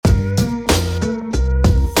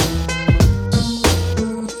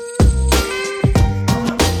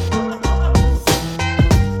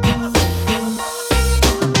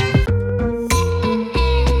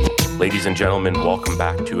and gentlemen, welcome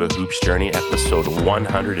back to A Hoops Journey, episode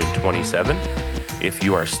 127. If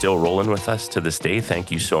you are still rolling with us to this day,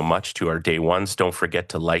 thank you so much to our day ones. Don't forget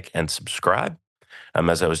to like and subscribe.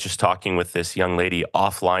 As I was just talking with this young lady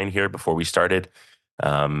offline here before we started,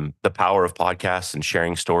 the power of podcasts and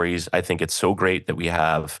sharing stories. I think it's so great that we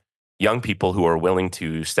have young people who are willing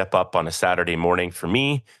to step up on a Saturday morning for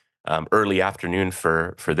me, early afternoon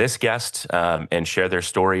for this guest, and share their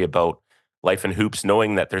story about life in hoops,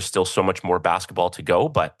 knowing that there's still so much more basketball to go.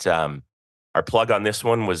 But our plug on this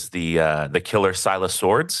one was the killer Silas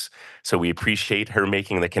Swords. So we appreciate her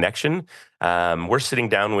making the connection. We're sitting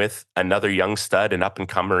down with another young stud, an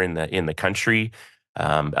up-and-comer in the country,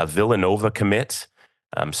 a Villanova commit,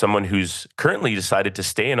 someone who's currently decided to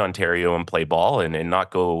stay in Ontario and play ball and not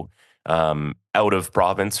go out of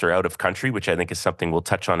province or out of country, which I think is something we'll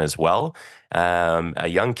touch on as well. A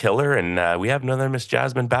young killer, and we have another Miss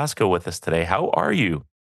Jasmine Bascoe with us today. How are you?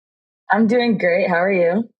 I'm doing great. How are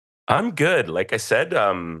you? I'm good. Like I said,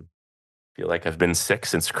 feel like I've been sick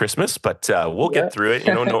since Christmas, but we'll get Yep. through it.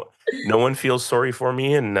 No one feels sorry for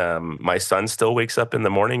me, and my son still wakes up in the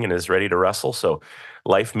morning and is ready to wrestle. So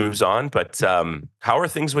life moves on. But how are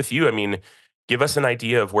things with you? I mean, give us an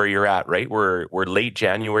idea of where you're at. Right, we're late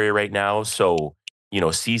January right now, so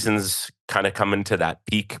season's kind of coming to that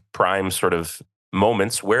peak prime sort of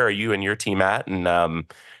moments. Where are you and your team at, and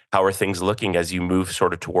how are things looking as you move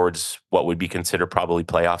sort of towards what would be considered probably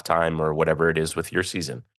playoff time or whatever it is with your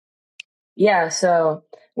season? Yeah, so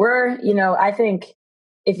I think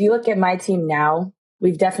if you look at my team now,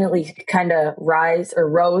 we've definitely kind of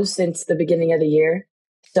rose since the beginning of the year.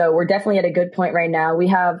 So we're definitely at a good point right now. We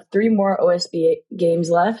have 3 more OSB games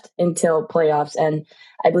left until playoffs, and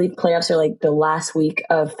I believe playoffs are like the last week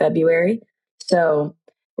of February. So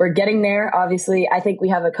we're getting there. Obviously, I think we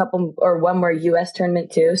have a couple or one more US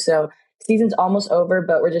tournament too. So season's almost over,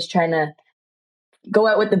 but we're just trying to go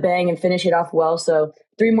out with the bang and finish it off well. So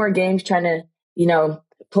 3 more games, trying to,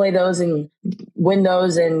 play those and win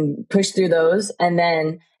those and push through those. And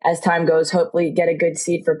then as time goes, hopefully get a good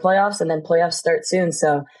seed for playoffs, and then playoffs start soon.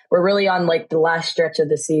 So we're really on like the last stretch of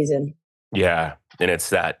the season. Yeah. And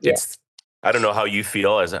Yeah. I don't know how you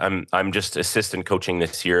feel, as I'm just assistant coaching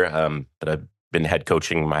this year, but I've been head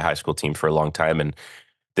coaching my high school team for a long time. And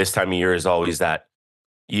this time of year is always that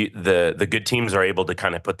the good teams are able to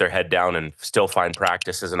kind of put their head down and still find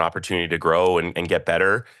practice as an opportunity to grow and get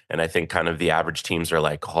better. And I think kind of the average teams are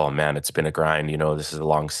like, oh man, it's been a grind. This is a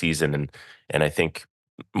long season. And I think,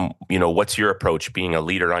 what's your approach being a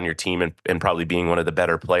leader on your team and probably being one of the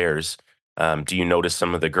better players? Do you notice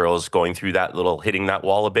some of the girls going through that hitting that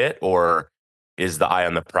wall a bit, or is the eye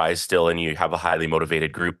on the prize still and you have a highly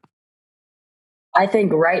motivated group? I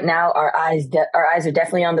think right now our eyes are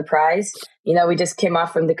definitely on the prize. We just came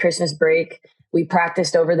off from the Christmas break. We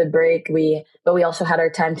practiced over the break. But we also had our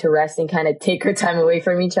time to rest and kind of take our time away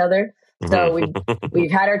from each other. So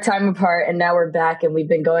we've had our time apart, and now we're back, and we've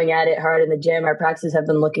been going at it hard in the gym. Our practices have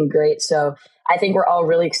been looking great. So I think we're all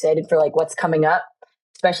really excited for like what's coming up,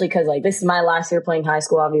 especially because like this is my last year playing high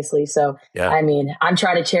school, obviously. So Yeah. I mean, I'm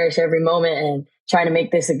trying to cherish every moment and trying to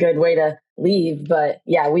make this a good way to leave. But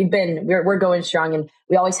yeah, we're going strong, and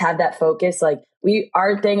we always have that focus. Like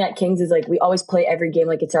our thing at Kings is like we always play every game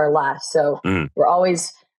like it's our last. So we're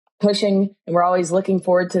always pushing, and we're always looking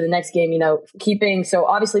forward to the next game. So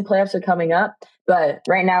obviously playoffs are coming up, but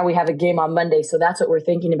right now we have a game on Monday, so that's what we're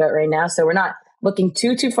thinking about right now. So we're not looking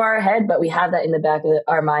too far ahead, but we have that in the back of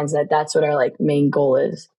our minds that that's what our like main goal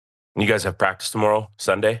is. You guys have practice tomorrow,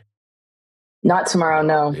 Sunday? Not tomorrow,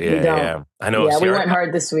 no. Yeah, We don't. yeah. I know. Yeah, See, we went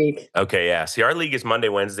hard this week. Okay, yeah. See, our league is Monday,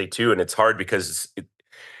 Wednesday too, and it's hard because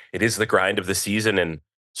it is the grind of the season. And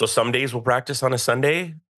so some days we'll practice on a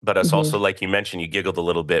Sunday, but it's also, like you mentioned, you giggled a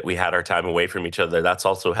little bit. We had our time away from each other. That's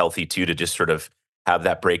also healthy too, to just sort of have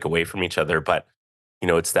that break away from each other. But,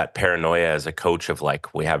 it's that paranoia as a coach of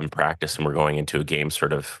like, we haven't practiced and we're going into a game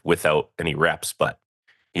sort of without any reps. But,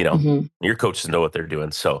 your coaches know what they're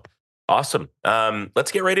doing. So awesome.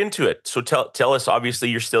 Let's get right into it. So tell us, obviously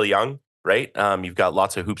you're still young, right? You've got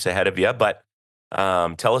lots of hoops ahead of you, but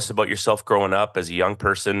tell us about yourself growing up as a young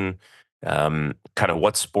person, kind of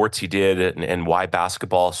what sports you did and why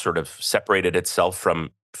basketball sort of separated itself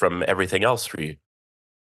from everything else for you.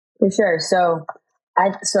 For sure.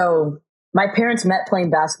 So my parents met playing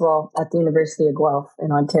basketball at the University of Guelph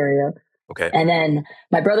in Ontario. Okay. And then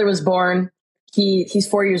my brother was born. He's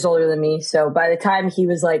 4 years older than me. So by the time he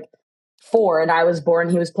was like 4 and I was born,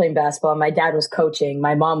 he was playing basketball. My dad was coaching.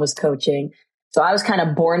 My mom was coaching. So I was kind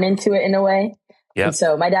of born into it in a way. Yeah. And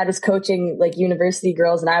so my dad was coaching like university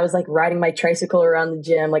girls, and I was like riding my tricycle around the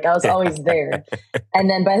gym. Like I was always there. And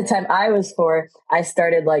then by the time I was 4, I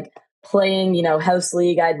started like playing, house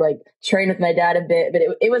league. I'd like train with my dad a bit, but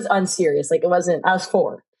it was unserious. Like it wasn't, I was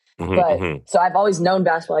 4. But so I've always known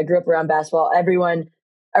basketball. I grew up around basketball. Everyone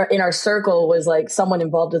in our circle was like someone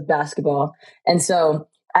involved with basketball. And so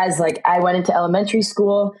as like I went into elementary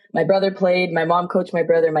school, my brother played, my mom coached my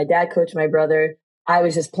brother, my dad coached my brother. I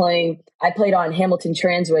was just playing. I played on Hamilton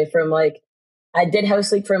Transway from like, I did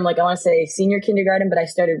house league from like, I want to say senior kindergarten, but I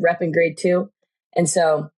started rep in grade 2. And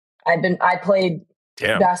so I played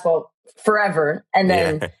basketball forever. And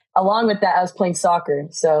then along with that, I was playing soccer.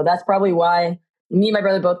 So that's probably why me and my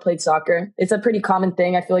brother both played soccer. It's a pretty common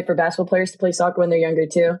thing, I feel like, for basketball players to play soccer when they're younger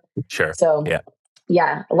too. Sure. So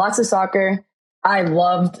yeah, lots of soccer. I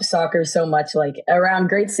loved soccer so much. Like around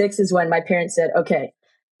grade 6 is when my parents said, okay,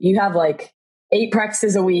 you have like 8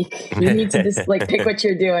 practices a week. You need to just like pick what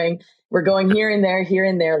you're doing. We're going here and there, here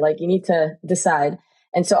and there. Like you need to decide.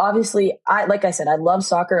 And so obviously like I said, I love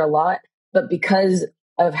soccer a lot, but because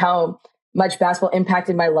of how much basketball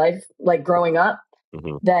impacted my life, like growing up,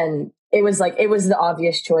 then it was the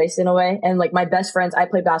obvious choice in a way. And like my best friends, I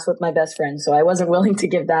play basketball with my best friends. So I wasn't willing to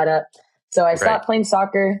give that up. So I stopped playing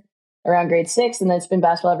soccer around grade 6, and then it's been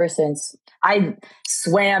basketball ever since. I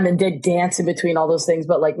swam and did dance in between all those things,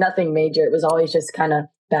 but like nothing major. It was always just kind of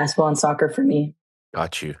basketball and soccer for me.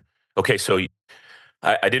 Got you. Okay. So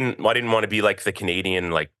I didn't want to be like the Canadian,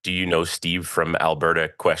 like, do you know Steve from Alberta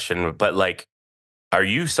question, but like, are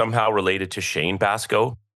you somehow related to Shane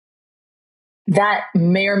Bascoe? That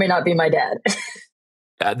may or may not be my dad.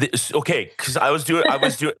 Okay. Cause I was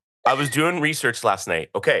doing research last night.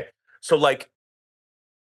 Okay. So like,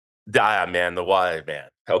 the why, man.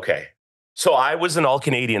 Okay. So I was an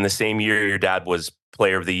All-Canadian the same year your dad was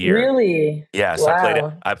Player of the Year. Really? Yes,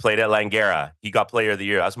 wow. I played at Langara. He got Player of the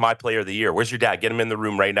Year. That was my Player of the Year. Where's your dad? Get him in the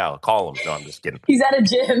room right now. Call him. No, I'm just kidding. He's at a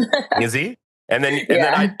gym. Is he? And then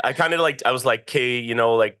I kind of like, I was like, okay,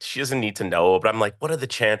 like she doesn't need to know, but I'm like, what are the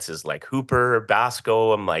chances? Like Hooper,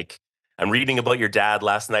 Bascoe. I'm reading about your dad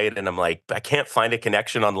last night, and I'm like, I can't find a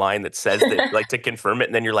connection online that says that, like, to confirm it.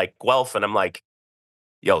 And then you're like, Guelph, and I'm like,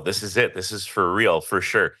 yo, this is it. This is for real, for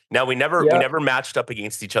sure. Now we never matched up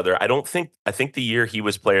against each other. I think the year he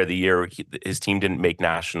was Player of the Year, his team didn't make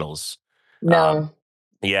nationals. No,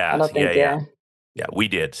 I don't think. Yeah, we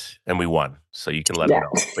did, and we won. So you can let him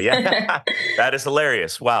know. But yeah, that is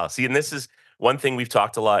hilarious. Wow. See, and this is one thing we've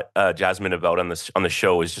talked a lot, Jasmine, about on the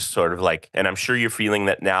show is just sort of like, and I'm sure you're feeling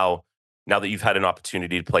that now that you've had an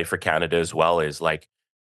opportunity to play for Canada as well, is like,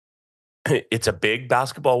 it's a big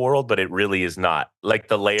basketball world, but it really is not. Like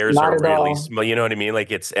the layers Not are at really all. small. You know what I mean?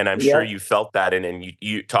 Like and I'm sure you felt that. And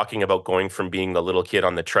you talking about going from being the little kid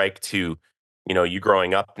on the trike to, you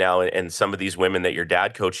growing up now, and some of these women that your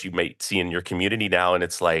dad coached you might see in your community now. And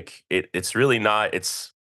it's like, it's really not,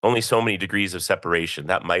 it's only so many degrees of separation.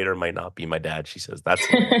 That might or might not be my dad. She says, that's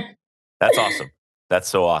hilarious. That's awesome. That's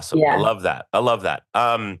so awesome. I Yeah. love that. I love that.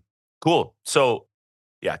 Cool. So,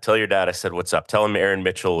 yeah, tell your dad I said what's up. Tell him Aaron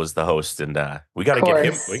Mitchell was the host, and we got to get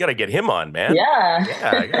him. We got to get him on, man. Yeah.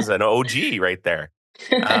 Yeah, he's an OG right there.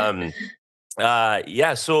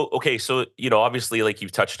 Yeah. So okay. So obviously, like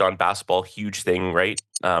you've touched on basketball, huge thing, right?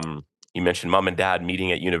 You mentioned mom and dad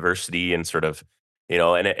meeting at university, and sort of,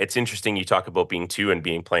 and it's interesting. You talk about being 2 and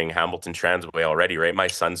playing Hamilton Transway already, right? My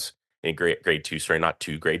son's in grade 2. Sorry, not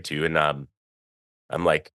 2, grade 2, and I'm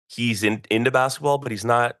like, he's into basketball, but he's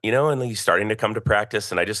not, and he's starting to come to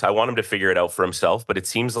practice. And I want him to figure it out for himself. But it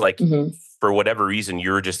seems like for whatever reason,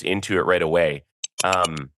 you're just into it right away.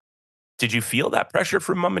 Did you feel that pressure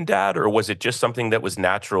from mom and dad, or was it just something that was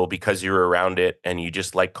natural because you were around it and you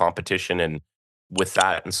just like competition, and with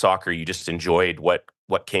that and soccer, you just enjoyed what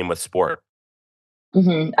came with sport?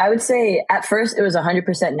 I would say at first it was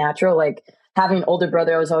 100% natural. Like having an older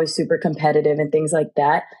brother, I was always super competitive and things like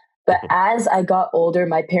that. But as I got older,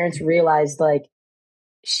 my parents realized like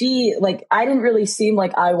I didn't really seem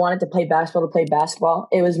like I wanted to play basketball.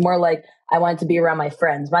 It was more like I wanted to be around my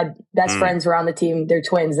friends. My best friends were on the team. They're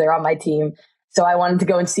twins. They're on my team. So I wanted to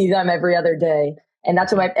go and see them every other day. And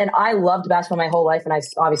that's what and I loved basketball my whole life, and I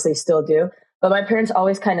obviously still do. But my parents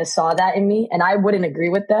always kind of saw that in me, and I wouldn't agree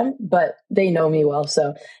with them, but they know me well.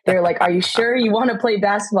 So they're like, are you sure you want to play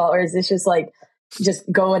basketball, or is this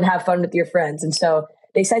just go and have fun with your friends? And so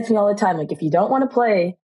they said to me all the time, like, if you don't want to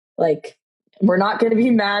play, like, we're not going to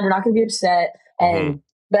be mad. We're not going to be upset.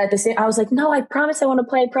 But at the same, I was like, no, I promise I want to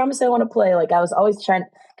play. I promise I want to play. Like I was always kind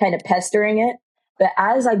of pestering it. But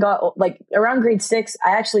as I got like around grade 6,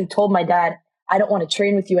 I actually told my dad, I don't want to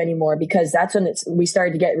train with you anymore, because that's when we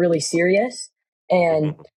started to get really serious.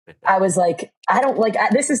 And I was like,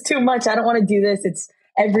 this is too much. I don't want to do this. It's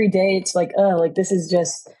every day. It's like, oh, like this is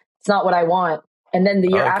it's not what I want. And then the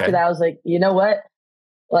year after that, I was like, you know what?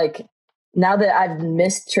 like now that I've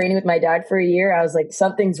missed training with my dad for a year, I was like,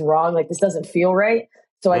 something's wrong. Like this doesn't feel right.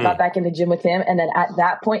 So I got Mm, back in the gym with him. And then at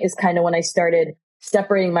that point is kind of when I started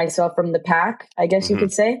separating myself from the pack, I guess you hmm.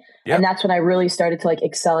 could say. And Yep. that's when I really started to like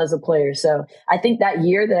excel as a player. So I think that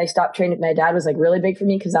year that I stopped training with my dad was like really big for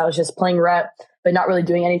me because I was just playing rep, but not really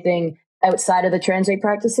doing anything outside of the translate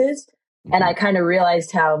practices. And Hmm. I kind of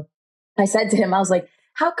realized how I said to him, I was like,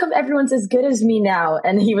 how come everyone's as good as me now?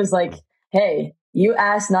 And he was like, hey, you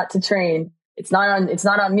asked not to train. It's not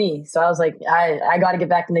on me. So I was like, I got to get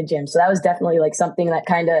back in the gym. So that was definitely like something that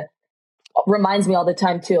kind of reminds me all the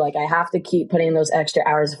time too. Like I have to keep putting in those extra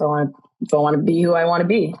hours if I want to be who I want to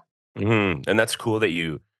be. Hmm. And that's cool that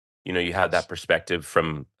you had that perspective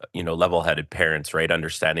from, level-headed parents, right?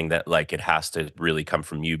 Understanding that like it has to really come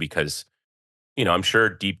from you because, I'm sure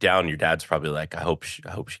deep down your dad's probably like, I hope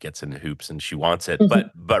she gets into hoops and she wants it.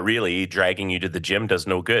 But really dragging you to the gym does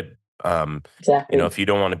no good. Exactly. If you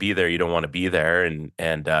don't want to be there, you don't want to be there. And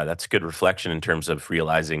that's a good reflection in terms of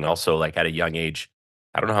realizing also like at a young age,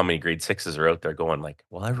 I don't know how many grade sixes are out there going like,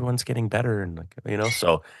 well, everyone's getting better and like,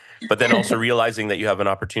 so but then also realizing that you have an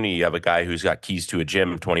opportunity, you have a guy who's got keys to a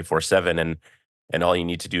gym 24/7 and all you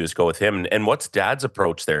need to do is go with him. And what's dad's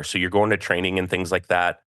approach there? So you're going to training and things like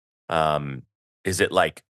that. Um, is it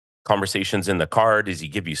like conversations in the car? Does he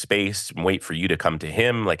give you space and wait for you to come to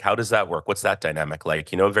him? Like, how does that work? What's that dynamic like?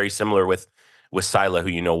 Very similar with Sila, who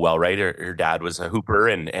you know well, right? Her dad was a hooper,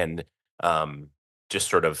 and um, just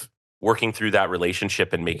sort of working through that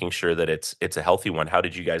relationship and making sure that it's a healthy one. How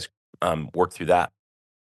did you guys work through that?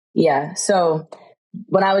 Yeah. So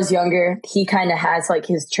when I was younger, he kind of has like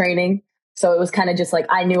his training. So it was kind of just like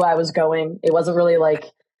I knew I was going. It wasn't really like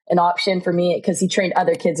an option for me because he trained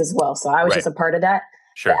other kids as well. So I was Right. just a part of that.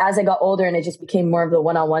 But Sure. as I got older and it just became more of the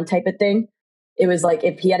one on one type of thing, it was like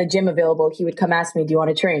if he had a gym available, he would come ask me, do you want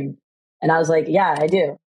to train? And I was like, yeah, I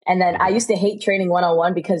do. And then I Mhm. used to hate training one on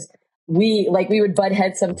one because we would butt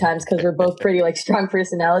heads sometimes because we're both pretty like strong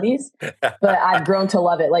personalities. But I've grown to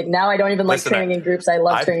love it. Like now I don't even like Listen, training in groups. I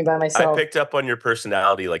love I training by I myself. picked up on your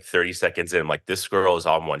personality like 30 seconds in. I'm like, this girl is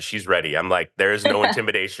on one. She's ready. I'm like, there is no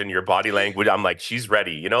intimidation. Your body language. I'm like, she's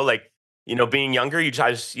ready. Like, being younger, you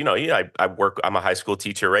just, I work. I'm a high school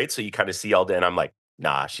teacher, right? So you kind of see all day, and I'm like,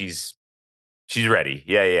 nah, she's ready.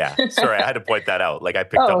 Yeah, yeah, yeah. Sorry, I had to point that out. Like I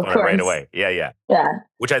picked Oh, up of on it right course. away. Yeah, yeah. Yeah.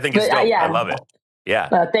 Which I think is But dope. I yeah. love it. Yeah.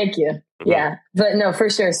 Thank you. Hmm. Yeah. But no, for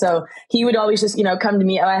sure. So he would always just, come to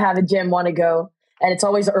me. Oh, I have a gym, want to go. And it's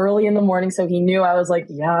always early in the morning. So he knew I was like,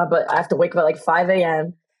 yeah, but I have to wake up at like 5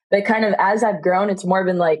 a.m. But kind of as I've grown, it's more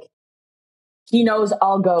been like, he knows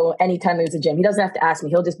I'll go anytime there's a gym. He doesn't have to ask me.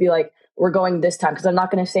 He'll just be like, we're going this time because I'm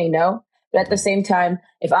not going to say no. But at the Hmm. same time,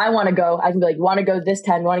 if I want to go, I can be like, you want to go this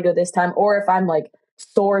time? You want to go this time? Or if I'm like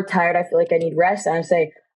sore, tired, I feel like I need rest, and I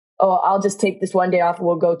say, oh, I'll just take this one day off and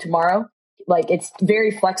we'll go tomorrow. Like it's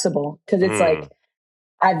very flexible because it's like Mm,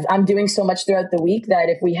 I'm doing so much throughout the week that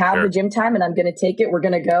if we have the sure. gym time and I'm going to take it, we're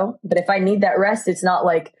going to go. But if I need that rest, it's not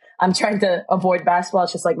like I'm trying to avoid basketball.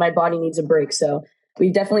 It's just like my body needs a break. So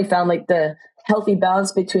we've definitely found like the healthy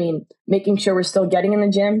balance between making sure we're still getting in the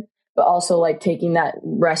gym, but also like taking that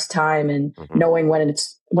rest time and Hmm. knowing when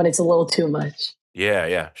it's a little too much. Yeah,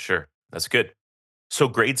 yeah, sure. That's good. So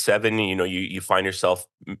grade 7, you find yourself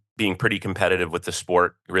being pretty competitive with the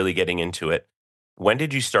sport, really getting into it. When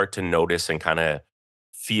did you start to notice and kind of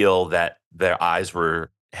feel that their eyes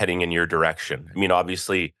were heading in your direction? I mean,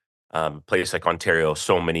 obviously, place like Ontario,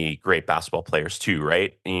 so many great basketball players too,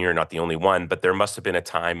 right? And you're not the only one, but there must have been a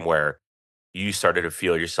time where you started to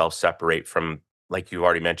feel yourself separate from, like you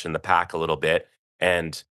already mentioned, the pack a little bit.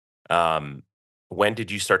 And um, when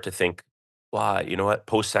did you start to think, well, you know what,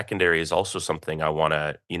 post secondary is also something I want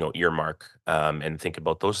to, earmark and think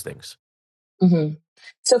about those things? hmm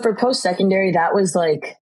So for post secondary, that was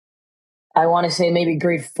like, I want to say maybe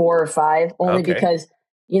grade 4 or 5, only Okay. because,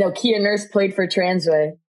 Kia Nurse played for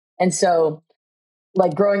Transway. And so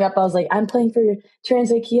like growing up, I was like, I'm playing for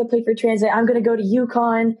Translate. Kia played for Translate. I'm going to go to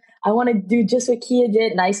UConn. I want to do just what Kia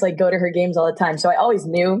did. And I used to like go to her games all the time. So I always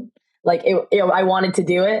knew like I wanted to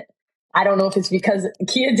do it. I don't know if it's because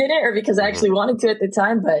Kia did it or because I Hmm. actually wanted to at the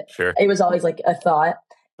time, but Sure. it was always like a thought.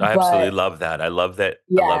 I absolutely But love that. I love that.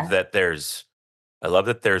 I love yeah. that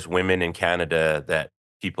there's women in Canada that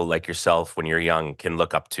people like yourself when you're young can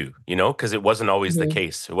look up to, because it wasn't always the hmm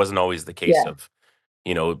case. It wasn't always the case Yeah. of,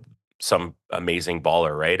 you know, some amazing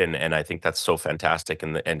baller, right? And I think that's so fantastic.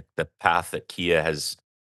 And the path that Kia has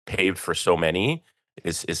paved for so many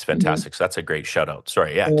is hmm fantastic. So that's a great shout out.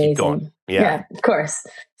 Sorry, yeah, keep going. Amazing. Yeah. Yeah, of course.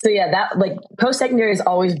 So yeah, that like post secondary has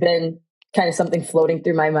always been kind of something floating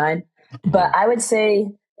through my mind. But Hmm. I would say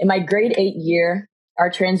in my grade 8 year, our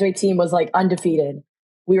transfer team was like undefeated.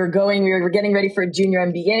 we were getting ready for junior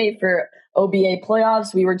NBA, for OBA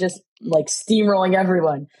playoffs. We were just like steamrolling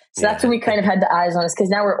everyone. So that's when Yeah. we kind of had the eyes on us, because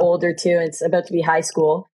now we're older too. It's about to be high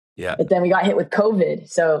school. Yeah. But then we got hit with COVID.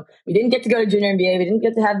 So we didn't get to go to junior NBA. We didn't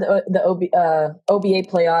get to have the OBA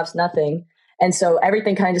playoffs, nothing. And so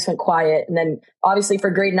everything kind of just went quiet. And then obviously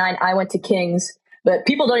for grade 9, I went to Kings. But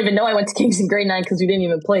people don't even know I went to Kings in grade 9 because we didn't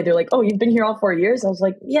even play. They're like, oh, you've been here all 4 years? I was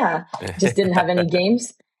like, yeah, just didn't have any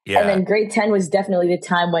games. And Yeah. then grade 10 was definitely the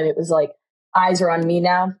time when it was like, eyes are on me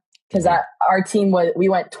now. Because our team we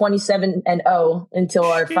went 27-0 until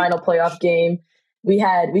our final playoff game. We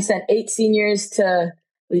sent 8 seniors to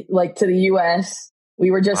the US.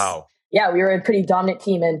 We were just, Wow. we were a pretty dominant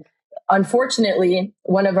team. And unfortunately,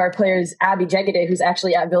 one of our players, Abby Jegede, who's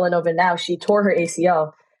actually at Villanova now, she tore her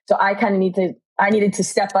ACL. So I needed to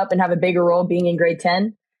step up and have a bigger role being in grade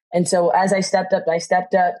 10. And so as I stepped up,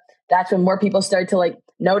 that's when more people started to like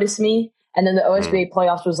notice me. And then the OSBA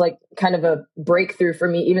playoffs was like kind of a breakthrough for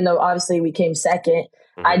me, even though obviously we came second.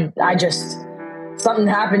 I just, something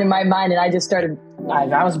happened in my mind and I just started,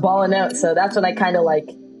 I was balling out. So that's when I kind of like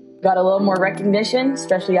got a little more recognition,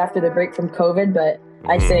 especially after the break from COVID. But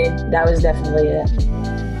I'd say that was definitely it.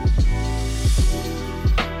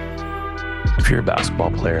 If you're a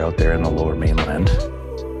basketball player out there in the Lower Mainland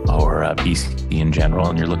or BC in general,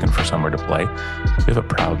 and you're looking for somewhere to play, we have a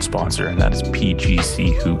proud sponsor, and that is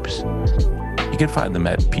PGC Hoops. You can find them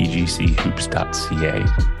at pgchoops.ca.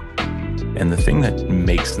 And the thing that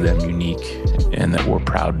makes them unique and that we're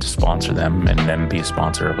proud to sponsor them and them be a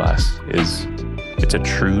sponsor of us is it's a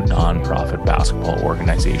true nonprofit basketball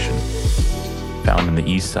organization found in the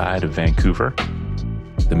east side of Vancouver.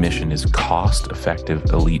 The mission is cost-effective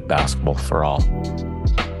elite basketball for all.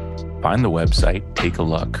 Find the website, take a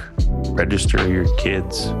look, register your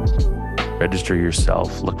kids, register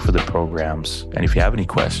yourself, look for the programs. And if you have any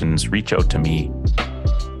questions, reach out to me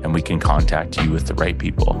and we can contact you with the right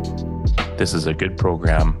people. This is a good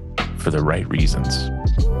program for the right reasons.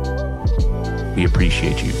 We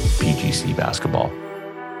appreciate you, PGC Basketball.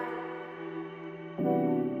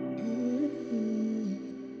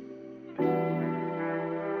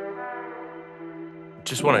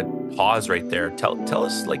 Just want to pause right there. Tell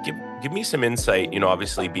us, like, give me some insight,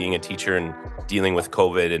 obviously being a teacher and dealing with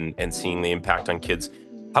COVID and seeing the impact on kids.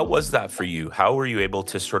 How was that for you? How were you able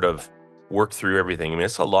to sort of work through everything? I mean,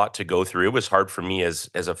 it's a lot to go through. It was hard for me as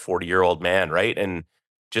a 40-year-old man, right? And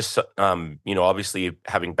just, obviously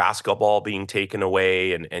having basketball being taken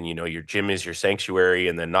away and, your gym is your sanctuary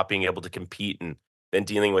and then not being able to compete and then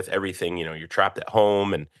dealing with everything, you're trapped at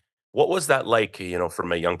home. And what was that like,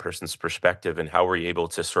 from a young person's perspective, and how were you able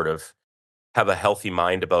to sort of have a healthy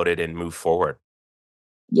mind about it and move forward?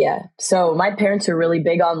 Yeah. So my parents are really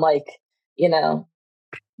big on like,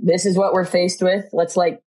 this is what we're faced with. Let's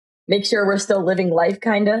like make sure we're still living life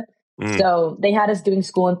kind of. So they had us doing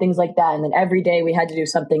school and things like that. And then every day we had to do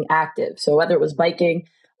something active. So whether it was biking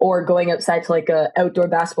or going outside to like a outdoor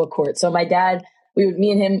basketball court. So my dad,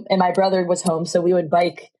 me and him and my brother was home. So we would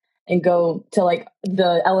bike and go to like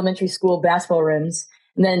the elementary school basketball rims.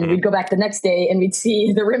 And then we'd go back the next day and we'd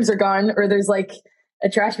see the rims are gone or there's like a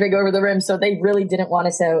trash bag over the rim. So they really didn't want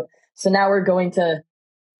us out. So now we're going to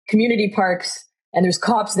community parks and there's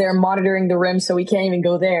cops there monitoring the rim. So we can't even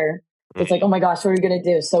go there. It's like, oh my gosh, what are we going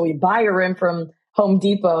to do? So we buy a rim from Home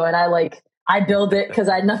Depot and I build it because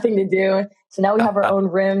I had nothing to do. So now we have our own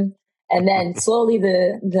rim. And then slowly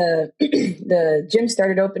the gym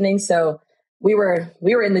started opening. So we were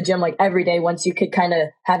in the gym like every day once you could kind of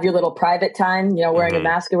have your little private time, wearing a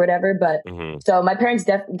mask or whatever. But so my parents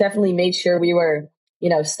definitely made sure we were,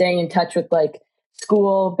 staying in touch with like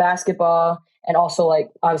school, basketball, and also like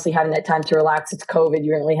obviously having that time to relax. It's COVID.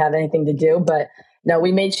 You don't really have anything to do, but no,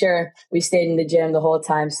 we made sure we stayed in the gym the whole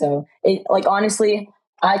time. So honestly,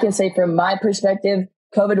 I can say from my perspective,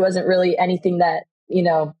 COVID wasn't really anything that,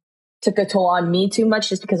 took a toll on me too much,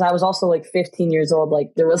 just because I was also like 15 years old.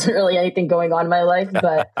 Like there wasn't really anything going on in my life,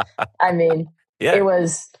 but I mean,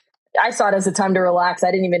 I saw it as a time to relax.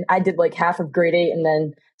 I did like half of grade 8 and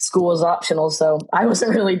then school was optional. So I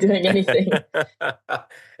wasn't really doing anything.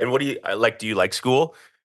 And what do you like school?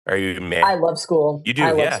 Are you mad? I love school. You do? I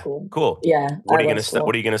love Yeah. school. Cool. Yeah. What are you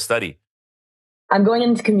going to study? I'm going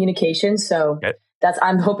into communications. So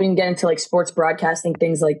I'm hoping to get into like sports broadcasting,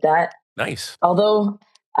 things like that. Nice. Although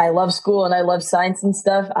I love school and I love science and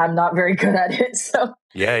stuff, I'm not very good at it. So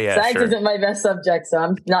science isn't my best subject. So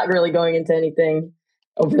I'm not really going into anything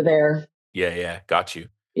over there. Yeah. Got you.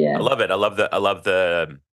 Yeah. I love it. I love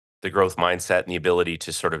the growth mindset and the ability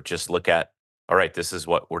to sort of just look at, all right, this is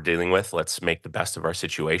what we're dealing with. Let's make the best of our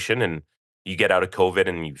situation. And you get out of COVID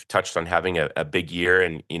and you've touched on having a big year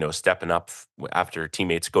and, stepping up after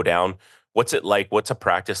teammates go down. What's it like? What's a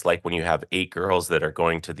practice like when you have 8 girls that are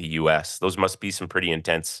going to the US? Those must be some pretty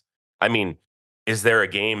intense. I mean, is there a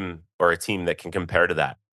game or a team that can compare to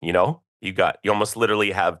that? You almost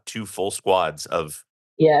literally have 2 full squads of,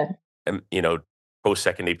 Yeah. um, you know,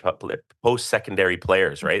 post-secondary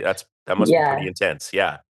players, right? That must be Yeah. pretty intense.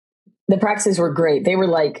 Yeah. The practices were great. They were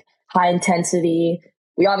like high intensity.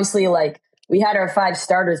 We obviously we had our 5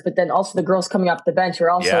 starters, but then also the girls coming off the bench were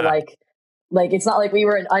also Yeah. like it's not like we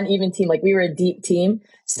were an uneven team. Like we were a deep team.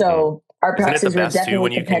 So our Isn't it the practices were best too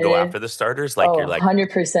when definitely you can go competitive. after the starters? Like Oh, you're like,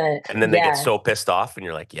 100%. and then they get Yeah. so pissed off, and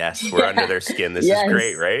you're like, yes, we're under Yeah. their skin. This is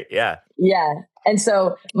great, Yes. right? Yeah. Yeah. And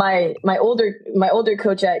so my older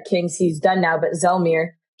coach at Kings, he's done now, but Zelmir,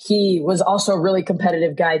 he was also a really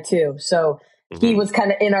competitive guy too. So he Mhm. was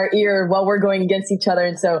kind of in our ear while we're going against each other.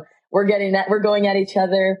 And so we're going at each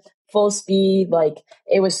other full speed. Like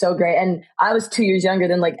it was so great. And I was 2 years younger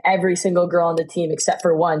than like every single girl on the team except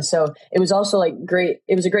for one. So it was also like great.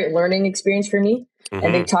 It was a great learning experience for me. And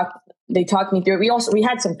Mhm. they talked me through it. We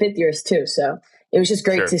had some 5th years too. So it was just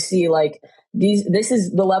great Sure. to see like this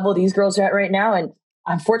is the level these girls are at right now. And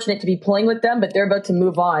I'm fortunate to be playing with them, but they're about to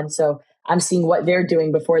move on. So I'm seeing what they're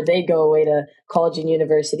doing before they go away to college and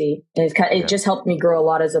university. And it Yeah. just helped me grow a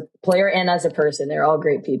lot as a player and as a person. They're all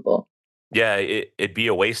great people. Yeah, it'd be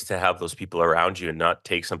a waste to have those people around you and not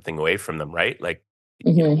take something away from them, right? Like,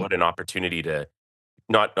 Hmm. what an opportunity to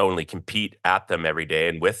not only compete at them every day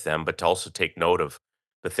and with them, but to also take note of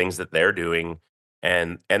the things that they're doing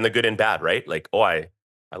and the good and bad, right? Like, oh, I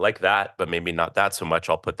like that, but maybe not that so much.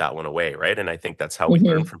 I'll put that one away, right? And I think that's how we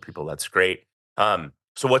learn Hmm. from people. That's great.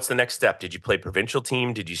 So what's the next step? Did you play provincial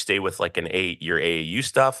team? Did you stay with like your AAU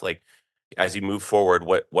stuff? Like as you move forward,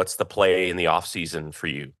 what's the play in the off season for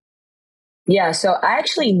you? Yeah. So I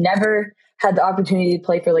actually never had the opportunity to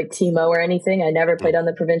play for like Timo or anything. I never played Mhm. on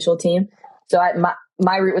the provincial team. So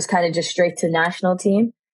my route was kind of just straight to national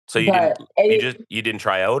team. So But you didn't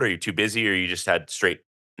try out, or you too busy, or you just had straight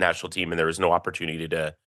national team and there was no opportunity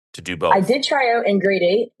to do I both? did try out in grade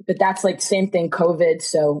 8, but that's like same thing, COVID.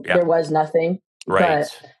 So Yeah. there was nothing. Right.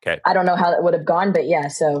 But Okay. I don't know how that would have gone. But yeah,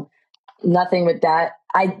 so nothing with that.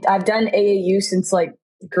 I've done AAU since like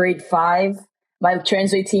grade 5. My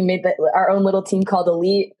translate team made our own little team called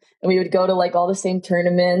Elite, and we would go to like all the same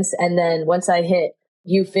tournaments. And then once I hit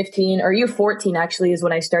U15 or U14, actually, is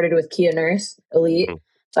when I started with Kia Nurse Elite. Mhm.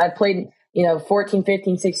 So I played 14,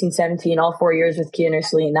 15, 16, 17, all 4 years with Kia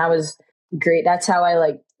Nurse Elite, and that was great. That's how I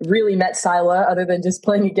like really met Sila, other than just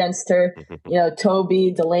playing against her.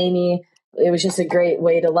 Toby, Delaney. It was just a great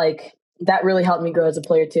way to like that really helped me grow as a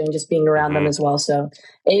player too, and just being around them Mhm. as well. So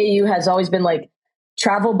AAU has always been like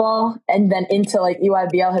travel ball, and then into like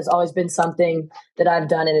UIBL has always been something that I've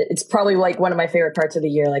done, and it's probably like one of my favorite parts of the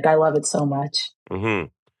year. Like I love it so much. Mhm.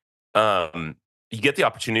 Um, you get the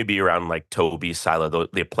opportunity to be around like Toby, Sila,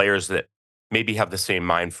 the players that maybe have the same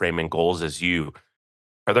mind frame and goals as you.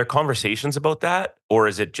 Are there conversations about that, or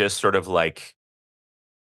is it just sort of like,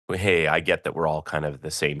 hey, I get that we're all kind of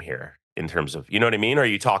the same here in terms of, you know what I mean? Or are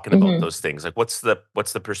you talking about Hmm. those things? Like, what's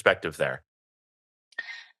the perspective there?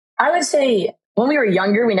 I would say when we were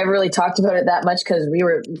younger, we never really talked about it that much because we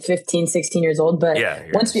were 15, 16 years old. But Yeah,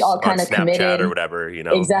 you're once we all on kind of Snapchat or committed, whatever,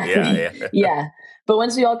 exactly, Yeah, yeah. yeah. But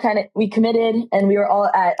once we all we committed and we were all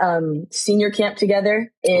at senior camp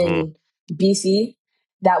together Mhm. in BC,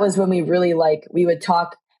 that was when we really we would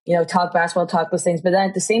talk, talk basketball, talk those things. But then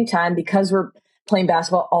at the same time, because we're playing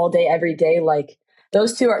basketball all day, every day, like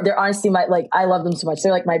those two they're honestly I love them so much.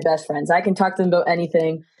 They're like my best friends. I can talk to them about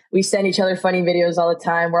anything. We send each other funny videos all the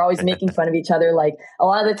time. We're always making fun of each other. Like a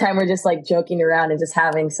lot of the time we're just like joking around and just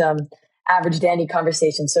having some average dandy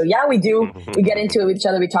conversation. So yeah, we do. We get into it with each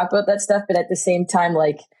other. We talk about that stuff, but at the same time,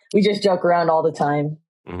 like we just joke around all the time.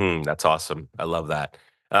 That's awesome. I love that.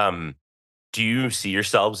 Um, do you see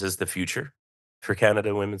yourselves as the future for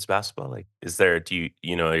Canada women's basketball? Like, are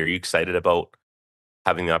you excited about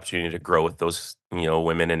having the opportunity to grow with those,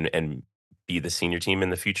 women and be the senior team in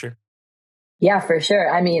the future? Yeah, for sure.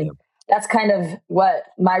 I Yeah. mean, that's kind of what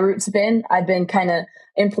my route's been. I've been kind of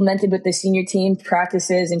implemented with the senior team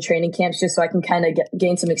practices and training camps just so I can kind of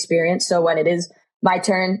gain some experience. So when it is my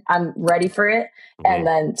turn, I'm ready for it. Hmm. And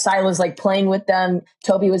then Sila's like playing with them.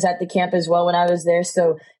 Toby was at the camp as well when I was there.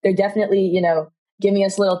 So they're definitely, giving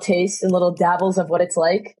us little tastes and little dabbles of what it's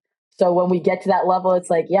like. So when we get to that level,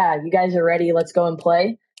 it's like, yeah, you guys are ready. Let's go and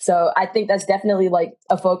play. So I think that's definitely like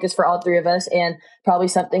a focus for all 3 of us, and probably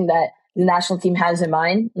something that the national team has in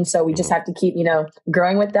mind. And so we just Hmm. have to keep,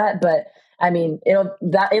 growing with that. But I mean,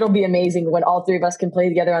 it'll be amazing when all 3 of us can play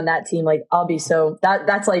together on that team. Like I'll be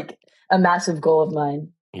that's like a massive goal of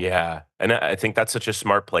mine. Yeah, and I think that's such a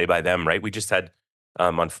smart play by them, right? We just had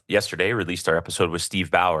yesterday released our episode with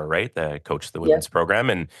Steve Bauer, right, the coach of the women's Yep. program,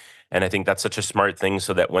 and I think that's such a smart thing,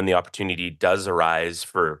 so that when the opportunity does arise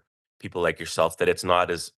for people like yourself, that it's not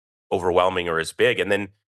as overwhelming or as big. And then,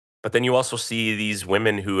 but then you also see these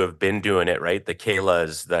women who have been doing it, right? The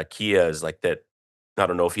Kaylas, the Kias, like that. I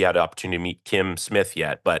don't know if you had the opportunity to meet Kim Smith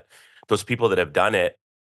yet, but those people that have done it,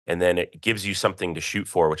 and then it gives you something to shoot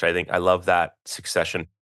for, which I think I love that succession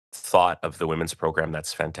thought of the women's program.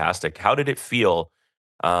 That's fantastic. How did it feel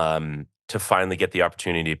to finally get the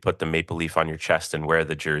opportunity to put the maple leaf on your chest and wear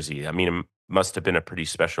the jersey? I mean, it must have been a pretty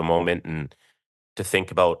special moment, and to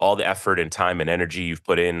think about all the effort and time and energy you've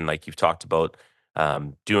put in, like you've talked about,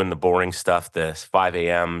 doing the boring stuff, the 5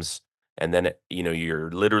 a.m.s, and then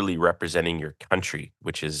you're literally representing your country,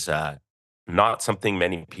 which is not something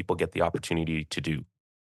many people get the opportunity to do.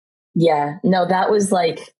 Yeah, no, that was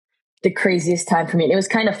like the craziest time for me. And it was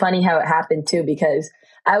kind of funny how it happened too, because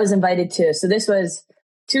I was invited to, so this was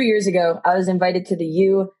 2 years ago, I was invited to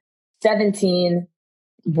the U17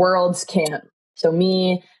 Worlds camp. So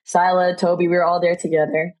me, Sila, Toby, we were all there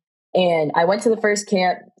together. And I went to the first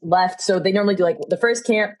camp, left. So they normally do like the first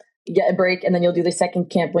camp, you get a break, and then you'll do the second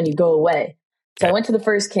camp when you go away. So I Okay. went to the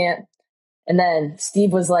first camp, and then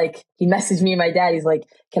Steve was like, he messaged me and my dad. He's like,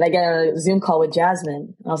 "Can I get on a Zoom call with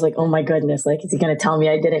Jasmine?" I was like, "Oh my goodness. Like, is he going to tell me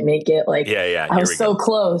I didn't make it?" Like, Yeah, yeah. I Here was we so go.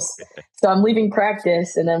 close. So I'm leaving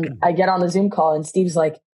practice, and then I get on the Zoom call, and Steve's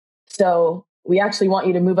like, "So we actually want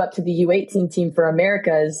you to move up to the U18 team for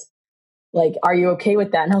Americas. Like, are you okay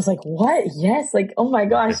with that?" And I was like, "What? Yes." Like, oh my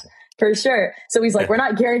gosh, for sure. So he's like, "We're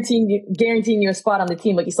not guaranteeing you a spot on the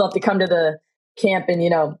team. Like, you still have to come to the camp and,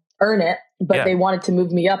 earn it." But Yeah. they wanted to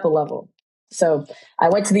move me up a level. So I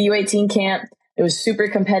went to the U18 camp. It was super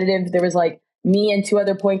competitive. There was like me and two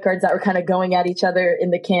other point guards that were kind of going at each other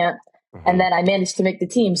in the camp. And Hmm. then I managed to make the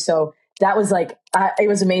team. So that was like, it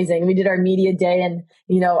was amazing. We did our media day, and,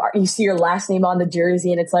 you see your last name on the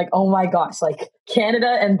jersey, and it's like, oh my gosh, like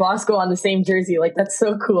Canada and Bascoe on the same jersey. Like, that's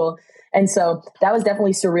so cool. And so that was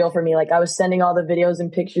definitely surreal for me. Like, I was sending all the videos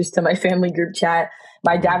and pictures to my family group chat.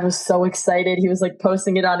 My Hmm. dad was so excited. He was like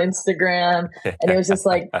posting it on Instagram, and it was just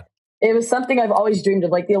like, it was something I've always dreamed of.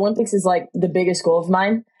 Like, the Olympics is like the biggest goal of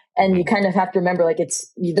mine. And you Hmm. kind of have to remember, like,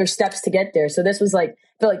 there's steps to get there. So this was like,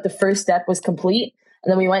 I feel like the first step was complete.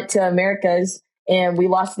 And then we went to Americas, and we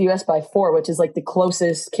lost the US by 4, which is like the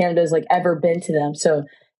closest Canada's like ever been to them. So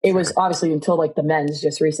it was Sure. obviously until like the men's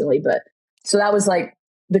just recently. But so that was like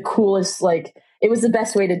the coolest, like, it was the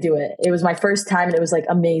best way to do it. It was my first time, and it was like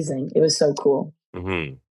amazing. It was so cool.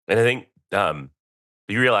 Hmm. And I think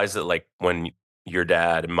you realize that, like, when your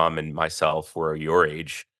dad and mom and myself were your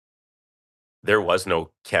age, there was no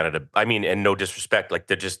Canada. I mean, and no disrespect, like,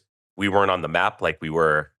 we weren't on the map like we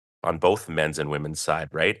were on both men's and women's side,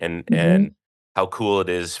 right? And Hmm. how cool it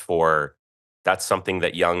is for that's something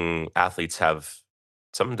that young athletes have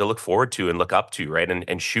something to look forward to and look up to, right?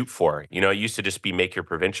 And shoot for. It used to just be make your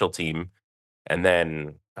provincial team, and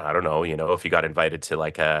then I don't know, if you got invited to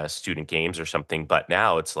like a student games or something, but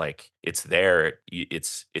now it's like it's there,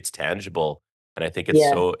 it's tangible, and I think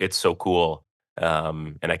Yeah. it's so cool.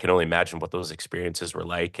 And I can only imagine what those experiences were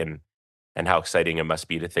like, and how exciting it must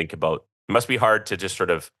be to think about. It must be hard to just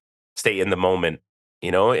sort of stay in the moment,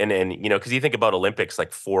 and because you think about Olympics,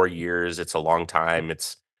 like 4 years, it's a long time.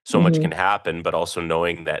 It's so much can Hmm. happen, but also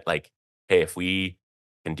knowing that, like, hey, if we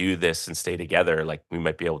can do this and stay together, like, we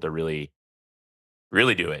might be able to really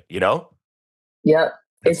really do it. Yep.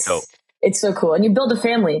 That's dope. It's so cool. And you build a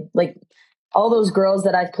family. Like, all those girls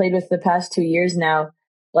that I've played with the past 2 years now,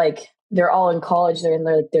 like, they're all in college. They're in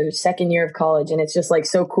their second year of college. And it's just like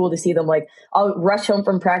so cool to see them. Like, I'll rush home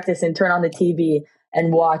from practice and turn on the TV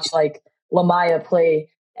and watch like Lamaya play.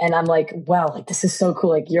 And I'm like, wow, like, this is so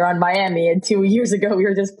cool. Like, you're on Miami. And 2 years ago, we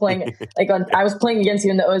were just playing, like, I was playing against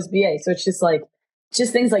you in the OSBA. So it's just like,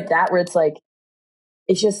 just things like that where it's like,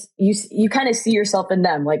 it's just, you kind of see yourself in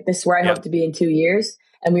them. Like, this is where I hope Yep. to be in 2 years.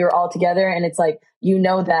 And we were all together, and it's like,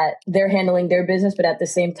 that they're handling their business, but at the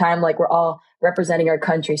same time, like, we're all representing our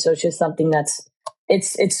country. So it's just something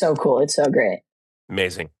it's so cool. It's so great.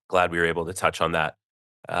 Amazing. Glad we were able to touch on that.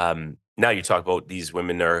 Now you talk about these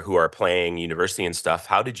women who are playing university and stuff.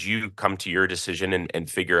 How did you come to your decision and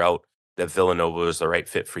figure out that Villanova was the right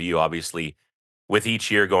fit for you? Obviously, with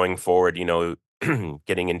each year going forward,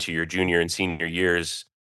 getting into your junior and senior years,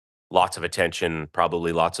 lots of attention,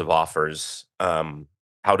 probably lots of offers.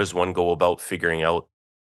 How does one go about figuring out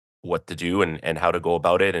what to do and how to go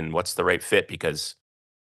about it and what's the right fit? Because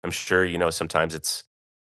I'm sure, sometimes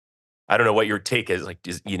I don't know what your take is. Like,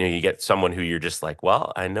 you get someone who you're just like,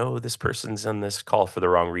 well, I know this person's on this call for the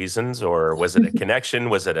wrong reasons, or was it a connection?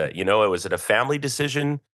 Was it was it a family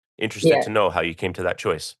decision? Interested Yeah. to know how you came to that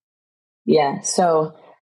choice. Yeah. So,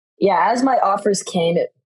 yeah, as my offers came,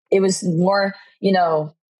 it was more,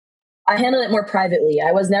 I handled it more privately.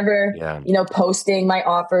 I was never, Yeah. posting my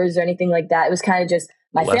offers or anything like that. It was kind of just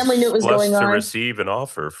my family knew Less what was going less to on. receive an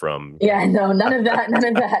offer from. Yeah, no, none of that, none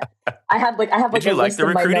of that. I have Did a you like list the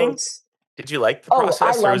in my recruiting? notes. Did you like the Oh, I process,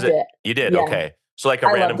 or was loved it it. you did? Yeah, Okay. So like a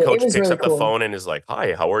I random loved it. It coach was picks really up the cool. phone and is like,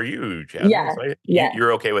 "Hi, how are you, Jasmine?" Yeah, It's like, yeah.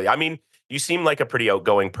 you're okay with it. I mean, you seem like a pretty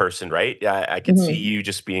outgoing person, right? Yeah, I could see hmm you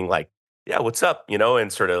just being like, "Yeah, what's up?"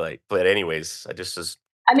 And sort of like. But anyways, I just was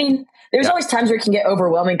I mean, there's yeah, always times where it can get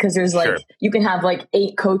overwhelming because there's sure. like you can have like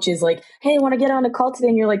 8 coaches like, hey, I want to get on a call today,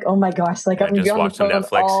 and you're like, oh my gosh, like I'm Yeah, gonna be just on the watch some phone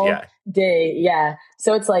Netflix. all Yeah, day. Yeah,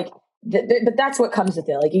 so it's like, but that's what comes with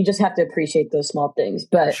it. Like you just have to appreciate those small things.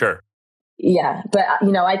 But sure. yeah, but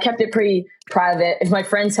I kept it pretty private. If my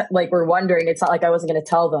friends like were wondering, it's not like I wasn't going to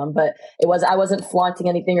tell them, but I wasn't flaunting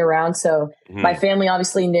anything around. So my Mhm. family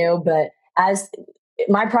obviously knew, but as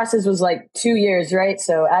my process was like 2 years, right?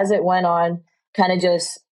 So as it went on, kind of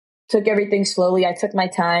just took everything slowly. I took my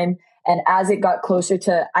time, and as it got closer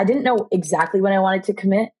to, I didn't know exactly when I wanted to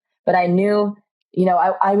commit, but I knew,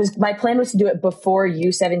 I was my plan was to do it before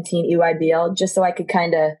U17 EYBL, just so I could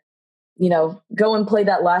kind of go and play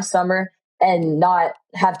that last summer and not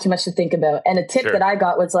have too much to think about. And a tip that Sure. I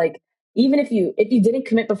got was like, even if you didn't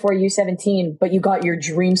commit before U17, but you got your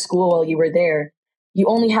dream school while you were there, you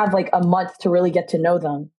only have like a month to really get to know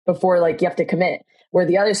them before like you have to commit. Where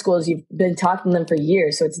the other schools you've been talking to them for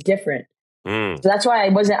years, so it's different. Mm. So that's why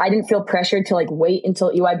I didn't feel pressured to like wait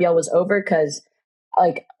until EYBL was over because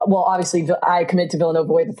like, well, obviously I committed to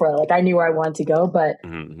Villanova way before that. Like I knew where I wanted to go, but I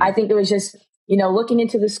Mhm. think it was just, looking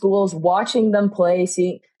into the schools, watching them play,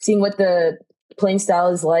 seeing what the playing style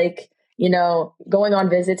is like, going on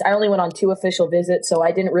visits. I only went on 2 official visits, so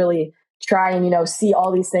I didn't really try and, see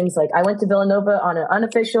all these things. Like I went to Villanova on an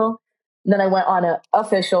unofficial, and then I went on an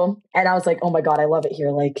official, and I was like, oh my God, I love it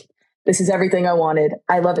here. Like this is everything I wanted.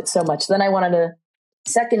 I love it so much. Then I went on a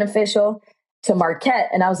second official to Marquette,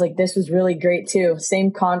 and I was like, this was really great too.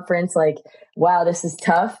 Same conference, like, wow, this is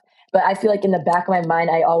tough. But I feel like in the back of my mind,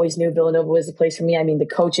 I always knew Villanova was the place for me. I mean, the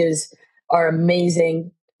coaches are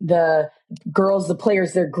amazing. The girls, the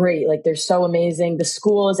players, they're great. Like they're so amazing. The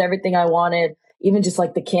school is everything I wanted. Even just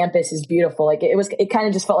like the campus is beautiful. Like it kind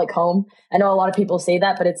of just felt like home. I know a lot of people say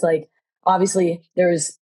that, but it's like obviously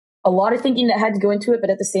there's a lot of thinking that had to go into it, but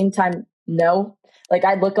at the same time, no. Like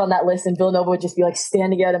I'd look on that list and Villanova would just be like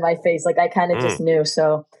standing out in my face. Like I kind of just Mm. knew.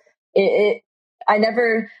 So it I've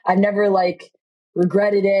never like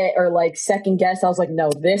regretted it or like second guess. I was like, no,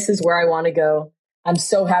 this is where I want to go. I'm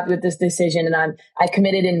so happy with this decision, and I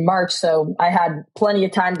committed in March, so I had plenty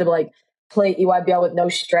of time to like play EYBL with no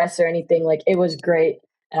stress or anything. Like it was great,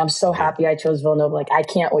 and I'm so Mhm. happy I chose Villanova. Like I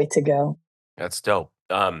can't wait to go. That's dope.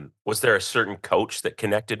 Was there a certain coach that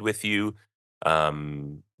connected with you,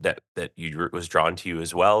 that was drawn to you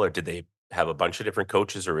as well, or did they have a bunch of different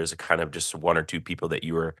coaches, or is it kind of just one or two people that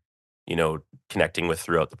you were, connecting with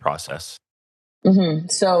throughout the process?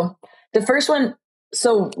 So the first one,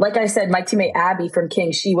 so like I said, my teammate Abby from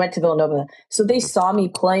King, she went to Villanova. So they Mhm. saw me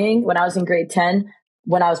playing when I was in grade 10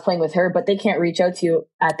 when I was playing with her, but they can't reach out to you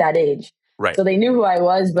at that age. Right. So they knew who I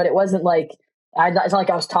was, but it wasn't like it's not like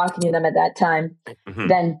I was talking to them at that time. Mhm.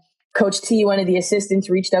 Then Coach T, one of the assistants,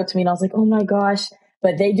 reached out to me and I was like, oh my gosh.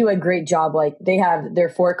 But they do a great job. Like they have their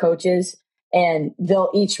 4 coaches and they'll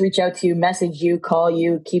each reach out to you, message you, call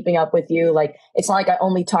you, keeping up with you. Like it's not like I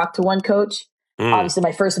only talk to one coach. Mm. Obviously,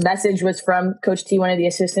 my first message was from Coach T, one of the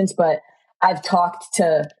assistants, but I've talked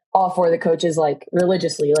to all 4 of the coaches like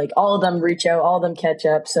religiously. Like all of them reach out, all of them catch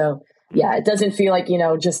up. So Mm. yeah, it doesn't feel like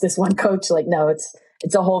just this one coach. Like no, it's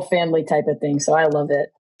a whole family type of thing. So I love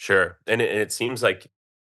it. Sure. And it seems like,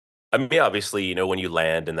 I mean, obviously, when you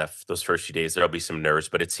land in those first few days, there'll be some nerves,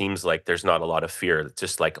 but it seems like there's not a lot of fear. It's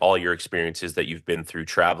just like all your experiences that you've been through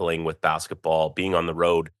traveling with basketball, being on the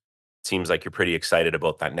road, seems like you're pretty excited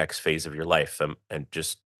about that next phase of your life. And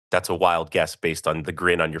just that's a wild guess based on the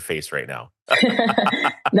grin on your face right now.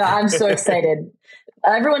 No, I'm so excited.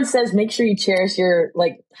 Everyone says make sure you cherish your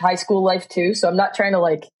like high school life too. So I'm not trying to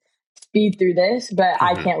like speed through this, but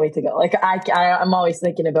I Mhm. can't wait to go. Like I'm always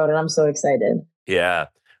thinking about it. I'm so excited. Yeah.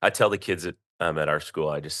 I tell the kids at our school,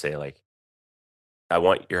 I just say, like, I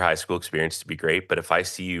want your high school experience to be great, but if I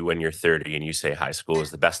see you when you're 30 and you say high school is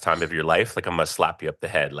the best time of your life, like, I'm gonna slap you up the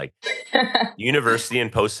head. Like, university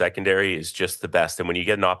and post-secondary is just the best, and when you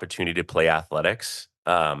get an opportunity to play athletics,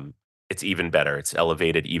 it's even better. It's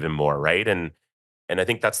elevated even more, right? And I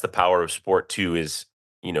think that's the power of sport too, is,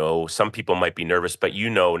 some people might be nervous, but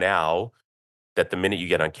now that the minute you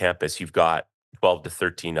get on campus, you've got 12 to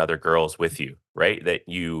 13 other girls with you, right? That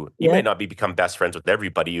you may Yep. not become best friends with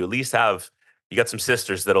everybody. You at least you got some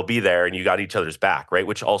sisters that'll be there and you got each other's back, right?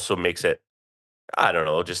 Which also makes it, I don't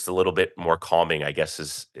know, just a little bit more calming, I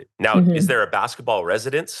guess. Now, is Hmm. there a basketball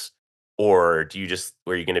residence, or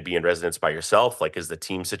are you going to be in residence by yourself? Like, is the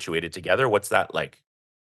team situated together? What's that like?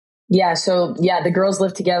 Yeah. So yeah, the girls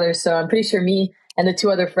live together. So I'm pretty sure me and the two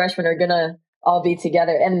other freshmen are gonna all be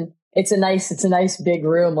together. And it's a nice big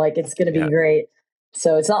room. Like it's gonna be Yeah. great.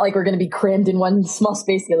 So it's not like we're gonna be crammed in one small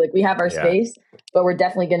space together. Like we have our Yeah. space, but we're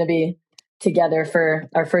definitely gonna be together for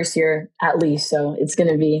our first year at least. So it's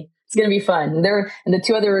gonna be fun. And the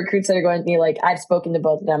two other recruits that are going to be, like, I've spoken to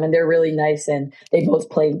both of them and they're really nice, and they both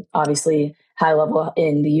play obviously high level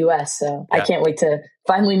in the US. So I Yeah. can't wait to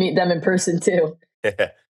finally meet them in person too.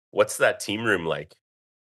 What's that team room like?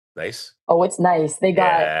 Nice? Oh, it's nice.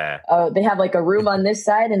 Yeah. They have like a room on this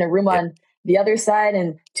side and a room Yeah. on the other side,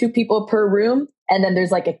 and two people per room. And then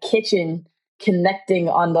there's like a kitchen connecting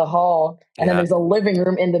on the hall, and then Yeah. there's a living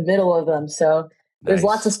room in the middle of them. So there's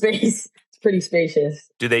lots of Nice. space. It's pretty spacious.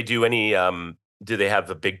 Do they do any, do they have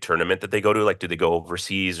a big tournament that they go to? Like, do they go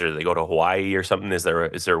overseas or do they go to Hawaii or something? Is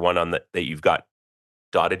there one on that you've got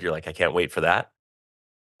dotted? You're like, I can't wait for that.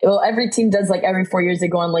 Well, every team does, like, every 4 years they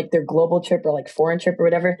go on like their global trip or like foreign trip or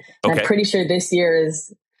whatever. And I'm Okay. pretty sure this year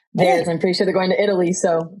is theirs. Oh, I'm pretty sure they're going to Italy.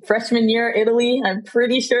 So freshman year, Italy. I'm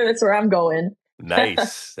pretty sure that's where I'm going.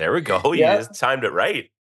 nice. There we go. You Yep. just timed it right.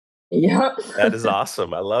 Yep. That is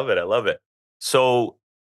awesome. I love it. I love it. So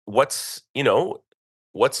what's,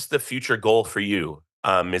 what's the future goal for you?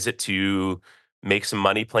 Is it to make some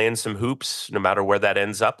money playing some hoops, no matter where that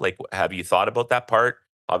ends up? Like, have you thought about that part?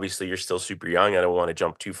 Obviously, you're still super young. I don't want to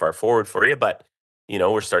jump too far forward for you, but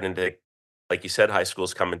we're starting to, like you said, high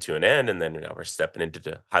school's coming to an end, and then we're stepping into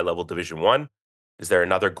the high level Division 1. Is there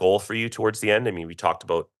another goal for you towards the end? I mean, we talked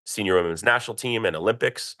about senior women's national team and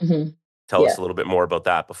Olympics. Mhm. Tell us Yeah. a little bit more about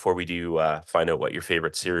that before we do find out what your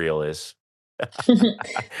favorite cereal is.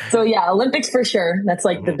 So yeah, Olympics for sure. That's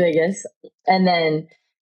like the Mhm. biggest. And then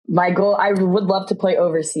my goal, I would love to play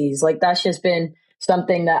overseas. Like that's just been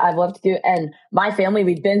something that I've loved to do. And my family,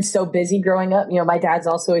 we've been so busy growing up. My dad's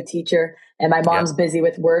also a teacher and my Yeah. mom's busy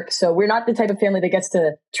with work. So we're not the type of family that gets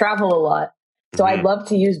to travel a lot. So I'd Mhm. love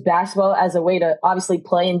to use basketball as a way to obviously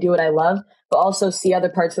play and do what I love, but also see other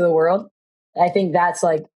parts of the world. I think that's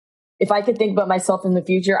like, if I could think about myself in the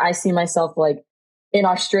future, I see myself like in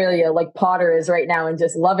Australia, like Potter is right now, and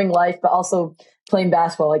just loving life, but also playing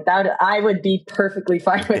basketball. Like that, I would be perfectly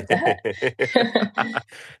fine with that.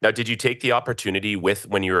 Now, did you take the opportunity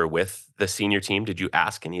when you were with the senior team? Did you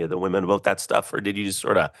ask any of the women about that stuff, or did you just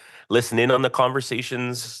sort of listen in on the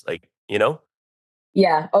conversations? Like,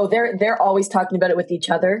 Yeah. Oh, they're always talking about it with each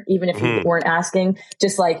other, even if we Mhm. weren't asking.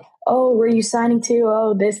 Just like, oh, where are you signing to?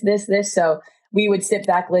 Oh, this. So we would sit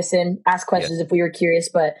back, listen, ask Yeah, questions if we were curious.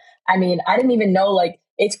 But I mean, I didn't even know, like,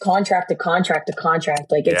 it's contract to contract to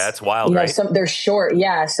contract. Like yeah, it's it's wild, right? they're short.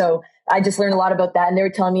 Yeah. So I just learned a lot about that, and they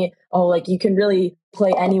were telling me, oh, like you can really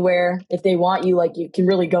play anywhere if they want you. Like you can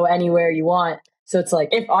really go anywhere you want. So it's like,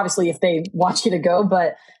 if they want you to go,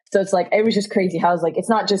 but so it's like it was just crazy how it's like it's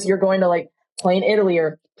not just you're going to like play in Italy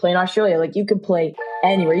or play in Australia. Like you could play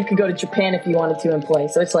anywhere. You could go to Japan if you wanted to and play.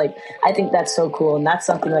 So it's like I think that's so cool, and that's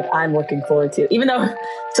something like I'm looking forward to. Even though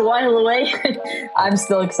it's a while away, I'm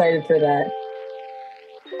still excited for that.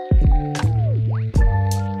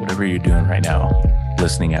 Whatever you're doing right now,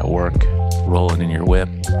 listening at work, rolling in your whip,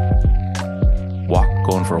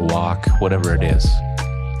 going for a walk, whatever it is,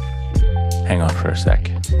 hang on for a sec.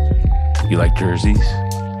 You like jerseys?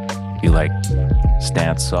 You like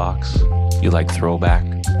stance socks? You like throwback?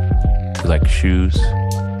 You like shoes?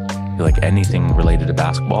 You like anything related to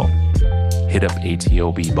basketball? Hit up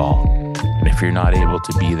ATOB Ball. And if you're not able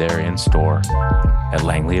to be there in store at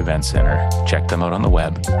Langley Event Center, check them out on the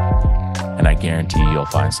web. And I guarantee you'll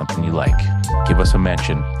find something you like. Give us a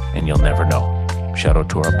mention and you'll never know. Shout out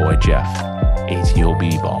to our boy Jeff.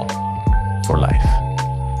 ATOB Ball for life.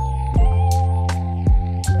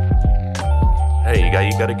 Hey,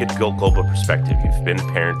 you got a good global perspective. You've been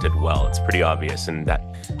parented well. It's pretty obvious, and that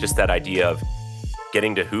idea of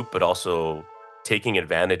getting to hoop, but also taking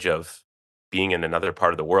advantage of being in another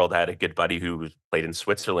part of the world. I had a good buddy who played in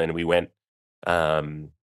Switzerland. We went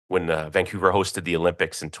when Vancouver hosted the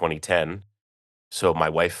Olympics in 2010. So my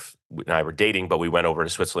wife and I were dating, but we went over to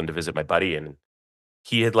Switzerland to visit my buddy, and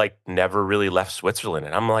he had like never really left Switzerland.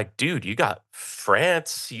 And I'm like, dude, you got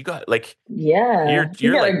France, you got like, Yeah, you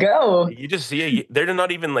you're gotta like, go. you just see, they're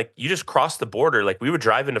not even like, you just cross the border. Like we would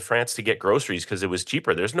drive into France to get groceries because it was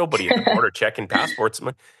cheaper. There's nobody at the border checking passports.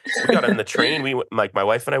 We got on the train. Like my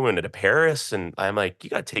wife and I went into Paris, and I'm like, you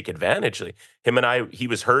got to take advantage. Like, he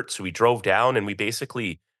was hurt. So we drove down, and we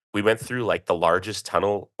went through like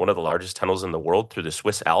one of the largest tunnels in the world through the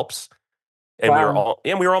Swiss Alps. And Wow.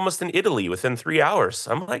 we were almost in Italy within 3 hours.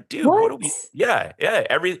 I'm like, dude, what do What? we, yeah, yeah.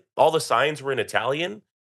 All the signs were in Italian,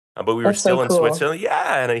 but we were That's so still in cool. Switzerland.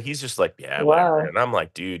 Yeah. And he's just like, yeah, whatever. Wow. And I'm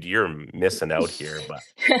like, dude, you're missing out here. But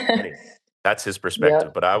anyway, that's his perspective.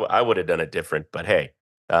 Yep. But I would have done it different. But hey,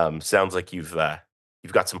 sounds like you've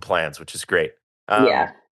got some plans, which is great.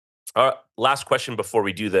 Yeah. Last question before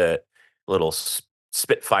we do the little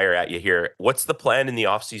spitfire at you here. What's the plan in the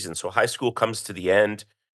off season? So high school comes to the end.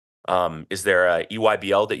 Is there a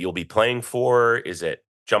EYBL that you'll be playing for? Is it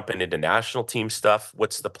jumping into national team stuff?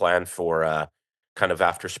 What's the plan for kind of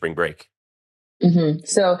after spring break?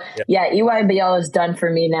 So Yeah. yeah, EYBL is done for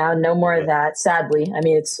me now. No more of that. Sadly, I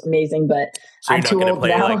mean it's amazing, but So I'm too old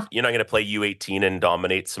now. you're not going to play U18 and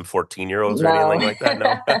dominate some 14-year-olds or No, anything like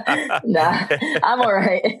that. No. nah, I'm all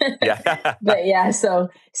right. Yeah. But yeah, so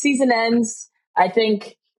season ends. I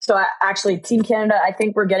think so. Actually, Team Canada, I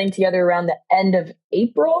think we're getting together around the end of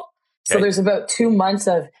April. So Okay. there's about 2 months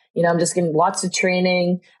of, I'm just getting lots of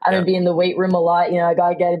training. I'm Yeah. going to be in the weight room a lot. I got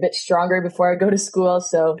to get a bit stronger before I go to school.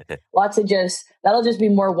 So lots of that'll just be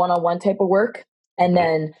more one-on-one type of work. And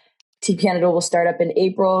then Team Canada will start up in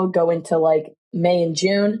April, go into like May and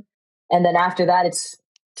June. And then after that, it's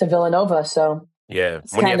to Villanova. So Yeah.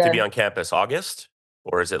 it's When do you have kind to of, be on campus? August?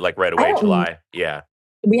 Or is it like right I away, don't July? Yeah.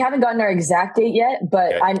 we haven't gotten our exact date yet,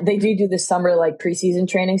 but Okay. they do the summer like preseason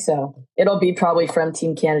training, so it'll be probably from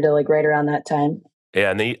Team Canada like right around that time.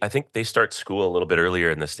 Yeah, and I think they start school a little bit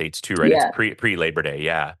earlier in the States too, right? It's Yeah. pre Labor Day.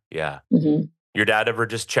 Yeah, yeah. hmm Your dad ever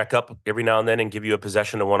just check up every now and then and give you a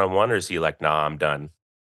possession of one-on-one, or is he like, nah, I'm done?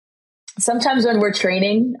 Sometimes when we're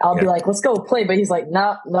training, I'll be Yeah. like, "Let's go play," but he's like,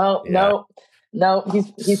 "No, no, Yeah. no, no."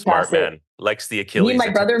 He's Smart past it. man. Likes the Me and Achilles my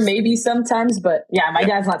brother attached. maybe sometimes, but yeah, my Yeah.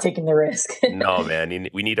 dad's not taking the risk. No, man.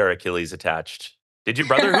 We need our Achilles attached. Did your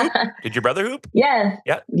brother hoop? Did your brother hoop? Yeah,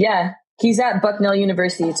 Yeah. yeah. He's at Bucknell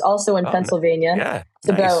University. It's also in Oh, Pennsylvania. yeah. It's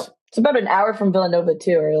Nice. about an hour from Villanova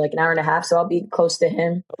too, or like an hour and a half. So I'll be close to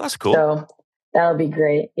him. Oh, that's cool. So that'll be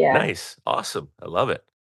great. Yeah. Nice. Awesome. I love it.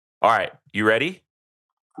 All right. You ready?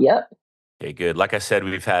 Yep. Okay, good. Like I said,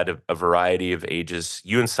 we've had a variety of ages.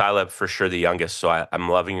 You and Sileb for sure the youngest, so I'm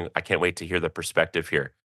loving. I can't wait to hear the perspective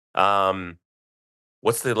here. Um,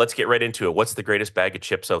 Let's get right into it. What's the greatest bag of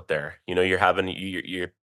chips out there? You're having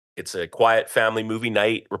you're it's a quiet family movie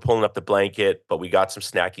night. We're pulling up the blanket, but we got some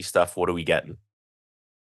snacky stuff. What are we getting?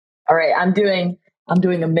 All right, I'm doing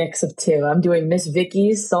a mix of two. I'm doing Miss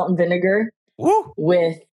Vicky's salt and vinegar Woo!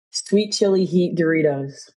 with sweet chili heat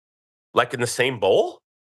Doritos. Like in the same bowl?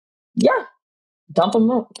 Yeah, dump them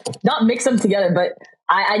up. Not mix them together, but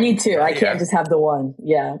I need two. I can't Yeah. just have the one.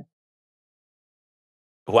 Yeah.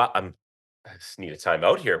 Wow, I just need a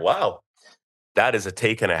timeout here. Wow, that is a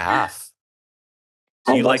take and a half.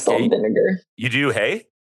 Do I you love like salt and vinegar. You do, hey?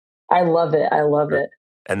 I love it. I love it.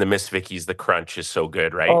 And the Miss Vicky's, the crunch is so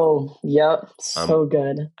good, right? Oh, yep. So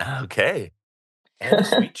good. Okay. And the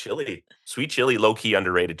sweet chili, low key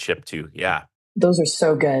underrated chip too. Yeah. Those are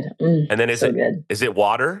so good. And then good. Is it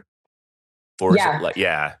water? Or Yeah. is it like,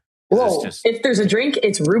 yeah. Well, if there's a drink,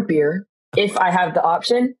 it's root beer if I have the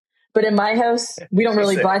option. But in my house, we don't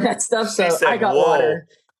really buy that stuff, so I got water.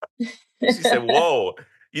 She said, whoa,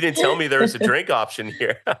 you didn't tell me there was a drink option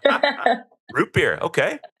here. Root beer.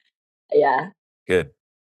 Okay. Yeah. Good.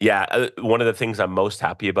 Yeah. One of the things I'm most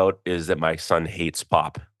happy about is that my son hates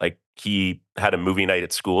pop. Like he had a movie night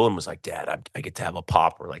at school and was like, Dad, I get to have a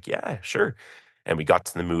pop. We're like, yeah, sure. And we got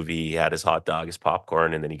to the movie. He had his hot dog, his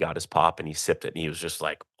popcorn, and then he got his pop and he sipped it and he was just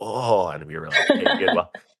like, oh, and we were like, okay, good.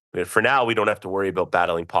 Well, for now, we don't have to worry about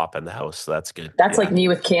battling pop in the house. So that's good. That's like me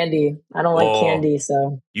with candy. I don't like candy,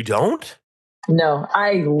 so. You don't? No,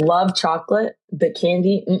 I love chocolate, but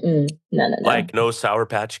candy, no. Like no Sour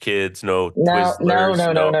Patch Kids, no No,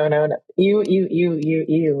 Twizzlers, no.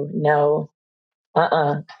 You,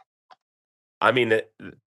 no. I mean,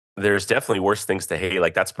 there's definitely worse things to hate.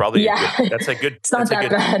 Like that's probably that's a good. It's not that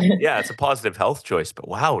bad. Yeah, it's a positive health choice. But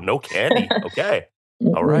wow, no candy. Okay,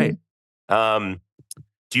 all right.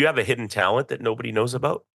 Do you have a hidden talent that nobody knows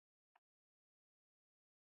about?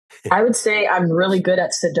 I would say I'm really good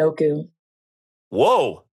at Sudoku.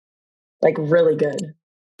 Whoa! Like really good.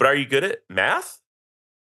 But are you good at math?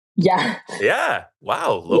 Yeah. Yeah.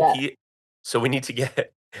 Wow. Low key. So we need to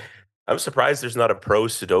get I'm surprised there's not a pro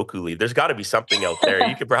Sudoku league. There's got to be something out there.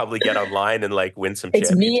 You could probably get online and like win some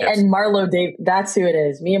It's me championships. and Marlo Dave. That's who it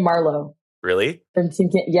is. Me and Marlo. Really? From Team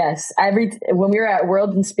Yes. When we were at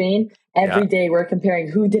World in Spain, every day we're comparing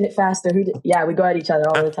who did it faster. Yeah, we go at each other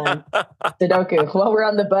all the time. Sudoku. While we're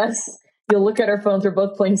on the bus, you'll look at our phones. We're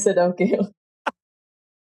both playing Sudoku.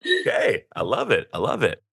 Okay. I love it. I love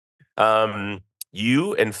it.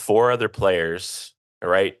 You and 4 other players, all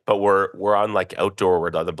right? But we're on like outdoor,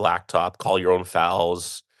 we're on the blacktop, call your own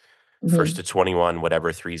fouls, first to 21,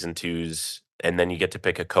 whatever, 3s and 2s. And then you get to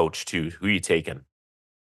pick a coach too. Who are you taking?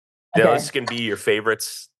 Okay. Now, this can be your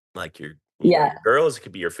favorites, like your girls. It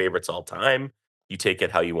could be your favorites all time. You take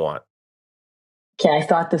it how you want. Okay, I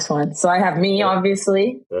thought this one. So I have me,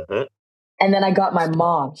 obviously. And then I got my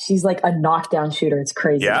mom. She's like a knockdown shooter. It's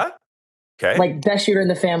crazy. Yeah? Okay. Like best shooter in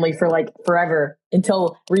the family for like forever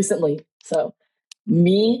until recently. So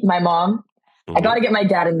me, my mom. I got to get my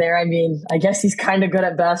dad in there. I mean, I guess he's kind of good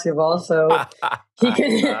at basketball, so he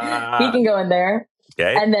can go in there.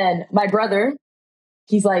 Okay. And then my brother,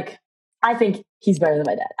 he's like, I think he's better than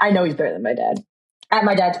my dad. I know he's better than my dad. At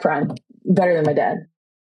my dad's prime, better than my dad.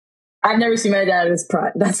 I've never seen my dad at his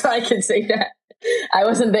prime. That's why I can say that. I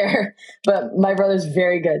wasn't there, but my brother's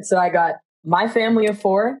very good. So I got my family of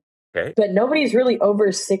 4, but nobody's really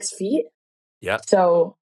over 6 feet. Yeah.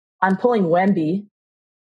 So I'm pulling Wemby.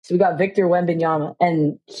 So we got Victor Wembanyama,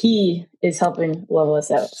 and he is helping level us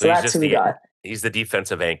out. So that's who we got. He's the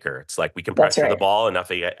defensive anchor. It's like we can pressure the ball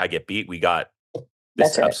enough. I get beat. We got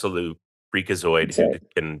this absolute freakazoid who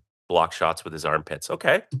can block shots with his armpits.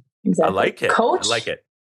 Okay. Exactly. I like it. Coach? I like it.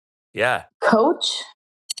 Yeah. Coach,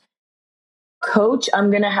 I'm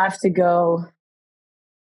going to have to go.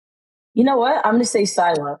 You know what? I'm going to say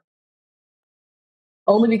Sila.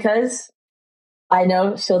 Only because I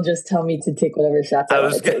know she'll just tell me to take whatever shots I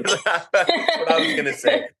want to take. That's what I was going to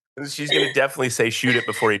say. She's going to definitely say shoot it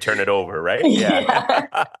before you turn it over, right? Yeah.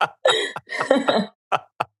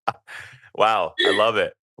 Wow. I love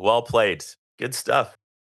it. Well played. Good stuff.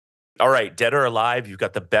 All right. Dead or alive, you've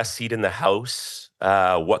got the best seat in the house.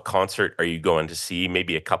 What concert are you going to see?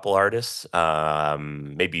 Maybe a couple artists.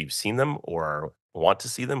 Maybe you've seen them or want to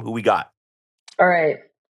see them. Who we got? All right.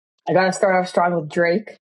 I got to start off strong with Drake.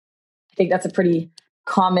 I think that's a pretty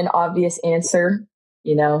common, obvious answer.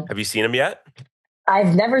 You know, have you seen him yet?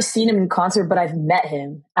 I've never seen him in concert, but I've met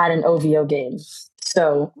him at an OVO game.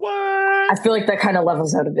 So what? I feel like that kind of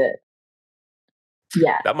levels out a bit.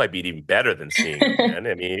 Yeah. That might be even better than seeing him, man.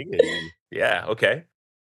 I mean, yeah, okay.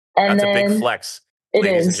 And that's a big flex,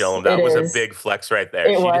 ladies and gentlemen. That was a big flex right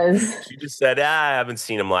there. She just said, I haven't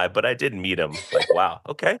seen him live, but I did meet him. Like, wow,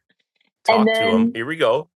 okay. Talk to him. Here we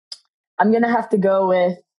go. I'm going to have to go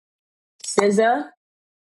with SZA.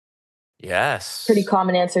 Yes. Pretty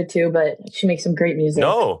common answer too, but she makes some great music.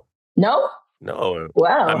 No. No? No.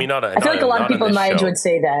 Wow. I mean, I feel like a lot of people in my age would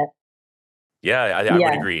say that. Yeah, I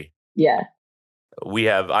would agree. Yeah. We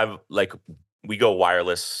go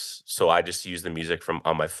wireless, so I just use the music from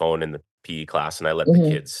on my phone in the PE class, and I let the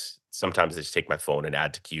kids, sometimes they just take my phone and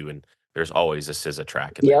add to queue, and there's always a SZA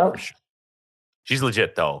track in there for sure. She's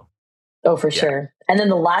legit though. Oh, for sure. And then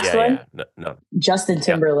the last one, no. Justin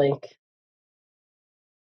Timberlake.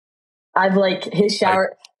 I've like his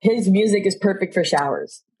shower. His music is perfect for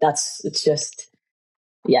showers. It's just,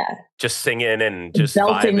 just singing and just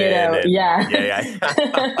belting it out.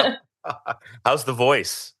 Yeah. How's the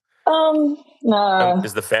voice? Is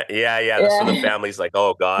the so the family's like,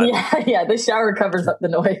 oh god. Yeah. The shower covers up the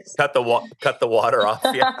noise. Cut the water off.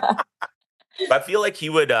 Yeah. I feel like he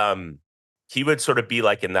would sort of be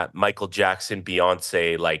like in that Michael Jackson,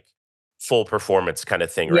 Beyonce, like full performance kind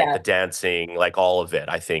of thing, right? Yeah. The dancing, like all of it.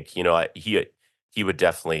 I think, he would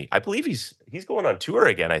definitely, I believe he's going on tour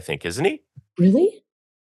again, I think, isn't he? Really?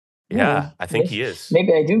 Yeah, I think he is.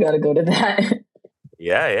 Maybe I do got to go to that.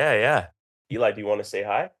 Yeah. Eli, do you want to say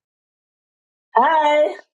hi?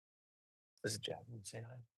 Hi. This is Jasmine. Say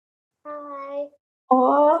hi. Hi.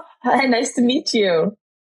 Oh, hi. Nice to meet you.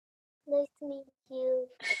 Nice to meet you.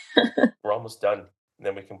 We're almost done. And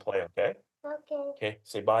then we can play, okay? Okay. Okay,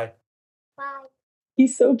 say bye. Bye.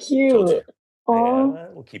 He's so cute. Yeah,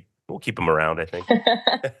 we'll keep him around, I think.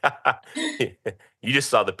 You just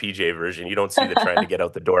saw the PJ version. You don't see the trying to get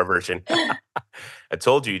out the door version. I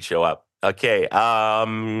told you you'd show up. Okay,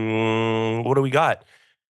 what do we got?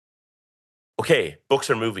 Okay, books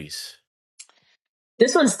or movies?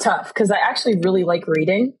 This one's tough because I actually really like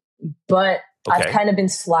reading, but I've kind of been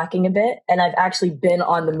slacking a bit, and I've actually been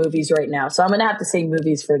on the movies right now. So I'm going to have to say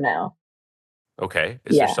movies for now. Okay.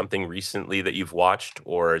 Is there something recently that you've watched,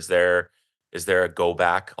 or is there a go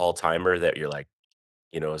back all timer that you're like,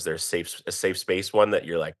 is there a safe space one that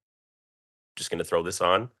you're like, just going to throw this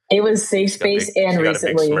on? It was Safe She's got a Space big, and she got a big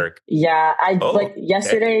recently. smirk. Yeah, I like Oh, okay.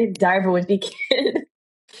 yesterday, Dive a Wimpy Kid.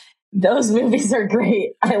 Those movies are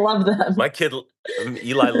great. I love them. My kid,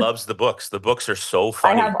 Eli, loves the books. The books are so I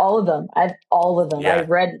funny. have all of them. I have all of them. Yeah. I've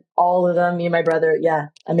read all of them. Me and my brother. Yeah,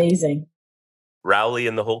 amazing. Rowley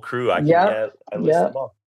and the whole crew. I Yep. list them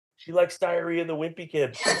all. She likes Diary of the Wimpy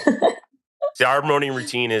Kid. See, our morning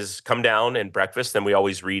routine is come down and breakfast. Then we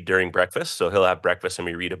always read during breakfast. So he'll have breakfast and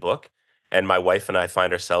we read a book. And my wife and I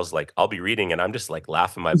find ourselves like, I'll be reading and I'm just like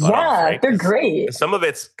laughing my butt off, Yeah, right? they're great. Because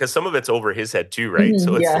some of it's over his head too, right?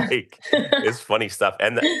 So it's Yeah. like it's funny stuff.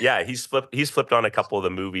 And yeah, he's flipped on a couple of the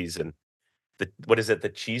movies and what is it? The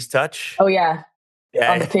Cheese Touch? Oh yeah.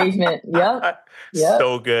 Yeah. On the pavement. Yep. Yep.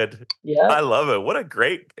 So good. Yep. I love it. What a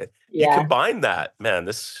great you Yeah. combine that, man.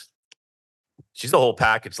 She's the whole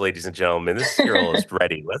package, ladies and gentlemen. This girl is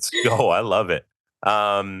ready. Let's go. I love it.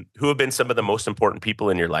 Who have been some of the most important people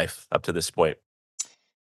in your life up to this point?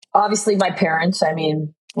 Obviously my parents, I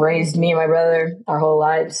mean, raised me and my brother our whole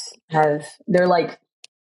lives. They're like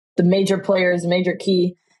the major players, major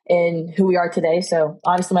key in who we are today. So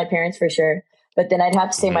obviously my parents for sure. But then I'd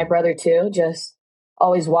have to say my brother too, just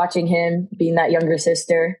always watching him, being that younger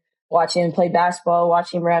sister, watching him play basketball,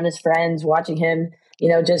 watching him around his friends, watching him,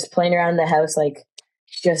 just playing around in the house. Like,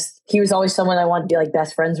 he was always someone I wanted to be like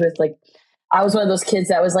best friends with. Like, I was one of those kids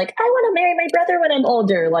that was like, I want to marry my brother when I'm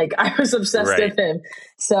older. Like, I was obsessed with him.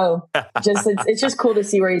 So it's just cool to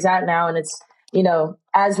see where he's at now. And it's,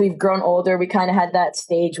 as we've grown older, we kind of had that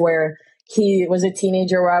stage where he was a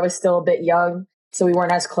teenager where I was still a bit young. So we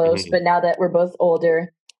weren't as close. But now that we're both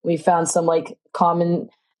older, we found some like common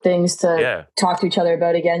things to talk to each other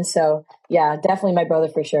about again. So yeah, definitely my brother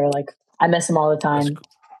for sure. Like, I miss him all the time.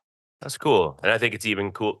 That's cool. And I think it's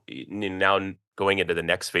even cool now going into the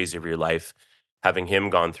next phase of your life, having him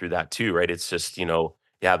gone through that too, right? It's just, you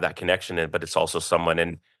have that connection, but it's also someone.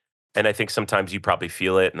 And I think sometimes you probably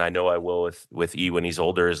feel it. And I know I will with E when he's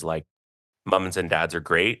older is like, mums and dads are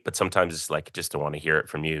great, but sometimes it's like, just don't want to hear it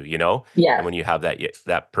from you, Yeah. And when you have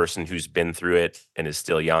that person who's been through it and is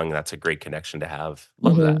still young, that's a great connection to have.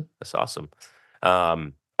 Love that. That's awesome.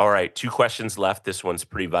 All right, 2 questions left. This one's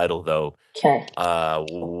pretty vital though. Okay.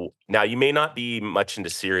 Now you may not be much into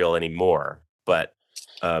cereal anymore, but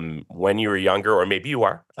when you were younger, or maybe you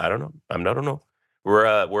are, I don't know. I don't know. We're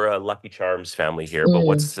a Lucky Charms family here, but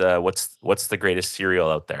what's the greatest cereal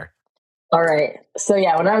out there? All right. So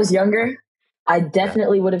yeah, when I was younger, I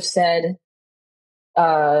definitely would have said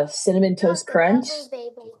Cinnamon Toast Crunch.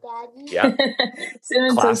 Yeah.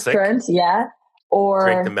 Cinnamon Toast Crunch, yeah. Or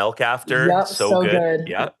drink the milk after. Yep, so good.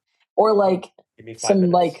 Yeah. Or like some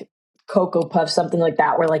minutes. like Cocoa Puff, something like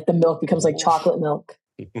that, where like the milk becomes like chocolate milk.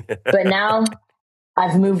 But now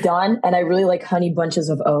I've moved on and I really like Honey Bunches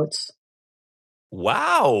of Oats.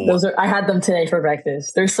 Wow. I had them today for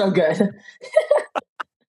breakfast. They're so good.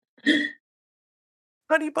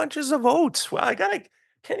 Honey Bunches of Oats. Wow,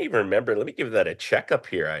 can't even remember. Let me give that a checkup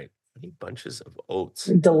here. Honey Bunches of Oats.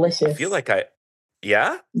 Delicious. I feel like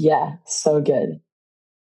yeah? Yeah, so good.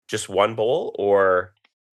 Just one bowl or?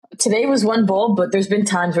 Today was one bowl, but there's been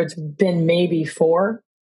times where it's been maybe 4.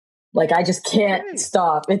 Like, I just can't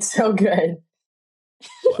stop. It's so good.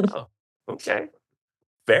 Wow. Okay.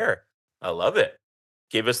 Fair. I love it.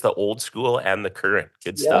 Give us the old school and the current.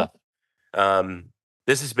 Good stuff.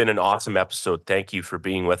 This has been an awesome episode. Thank you for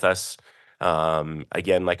being with us.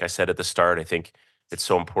 Again, like I said at the start, I think it's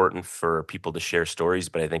so important for people to share stories,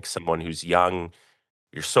 but I think someone who's young,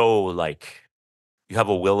 you're so like, you have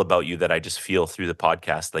a will about you that I just feel through the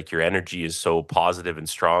podcast. Like your energy is so positive and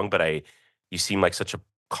strong, but you seem like such a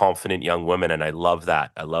confident young woman. And I love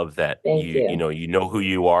that. I love that you know who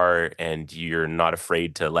you are and you're not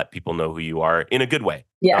afraid to let people know who you are in a good way.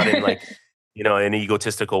 Yeah. Not in like, an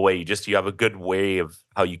egotistical way. You have a good way of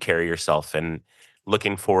how you carry yourself, and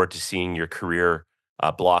looking forward to seeing your career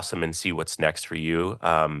blossom and see what's next for you.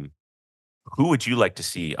 Who would you like to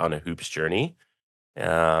see on a hoops journey?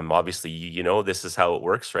 Obviously, this is how it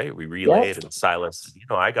works, right? We relay it, and Silas,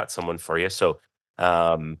 I got someone for you. So,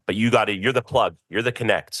 but you're the plug, you're the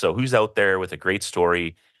connect. So who's out there with a great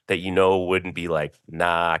story that wouldn't be like,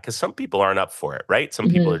 nah, because some people aren't up for it, right? Some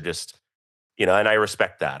people are just, and I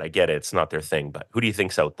respect that. I get it. It's not their thing, but who do you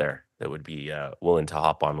think's out there that would be willing to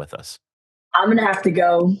hop on with us? I'm going to have to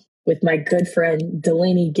go with my good friend,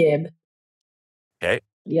 Delaney Gibb. Okay.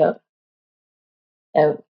 Yep.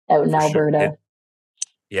 Out in Alberta.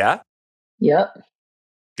 Yeah? Yep.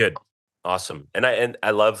 Good. Awesome. And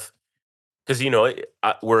I love, because,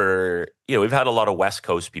 we've had a lot of West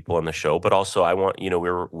Coast people on the show, but also I want,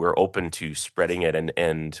 we're open to spreading it,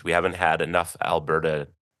 and we haven't had enough Alberta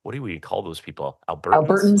what do we call those people?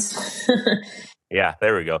 Albertans. Yeah,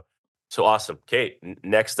 there we go. So awesome. Okay,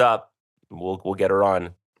 next up, we'll get her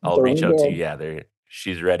on. I'll Doing reach out to good. you. Yeah, there,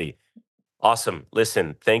 she's ready. Awesome.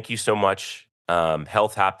 Listen, thank you so much.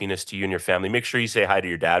 Health, happiness to you and your family. Make sure you say hi to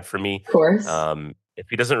your dad for me. Of course. If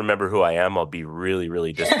he doesn't remember who I am, I'll be really,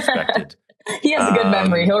 really disrespected. He has a good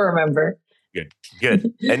memory. He'll remember.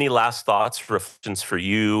 Good. Any last thoughts, reflections for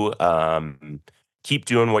you? Keep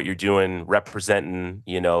doing what you're doing, representing,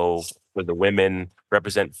 for the women,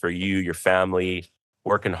 represent for you, your family,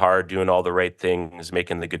 working hard, doing all the right things,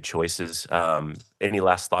 making the good choices. Any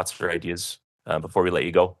last thoughts or ideas before we let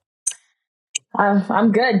you go?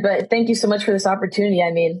 I'm good, but thank you so much for this opportunity.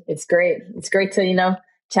 I mean, it's great. It's great to,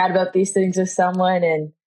 chat about these things with someone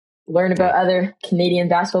and learn about other Canadian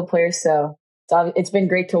basketball players. So it's been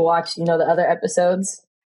great to watch, the other episodes.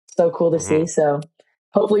 So cool to see. So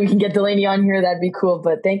hopefully we can get Delaney on here. That'd be cool.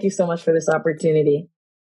 But thank you so much for this opportunity.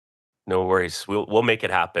 No worries. We'll make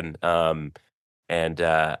it happen. It's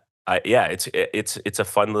a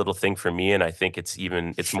fun little thing for me, and I think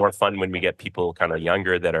it's more fun when we get people kind of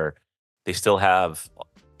younger they still have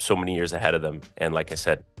so many years ahead of them. And like I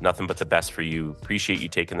said, nothing but the best for you. Appreciate you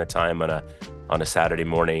taking the time on a Saturday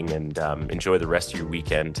morning, and enjoy the rest of your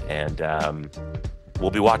weekend. And we'll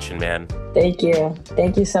be watching, man. Thank you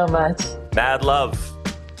so much. Mad love,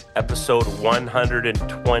 episode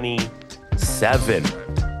 127.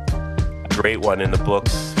 Great one in the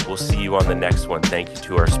books. We'll see you on the next one. Thank you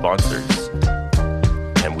to our sponsors.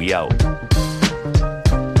 And we out.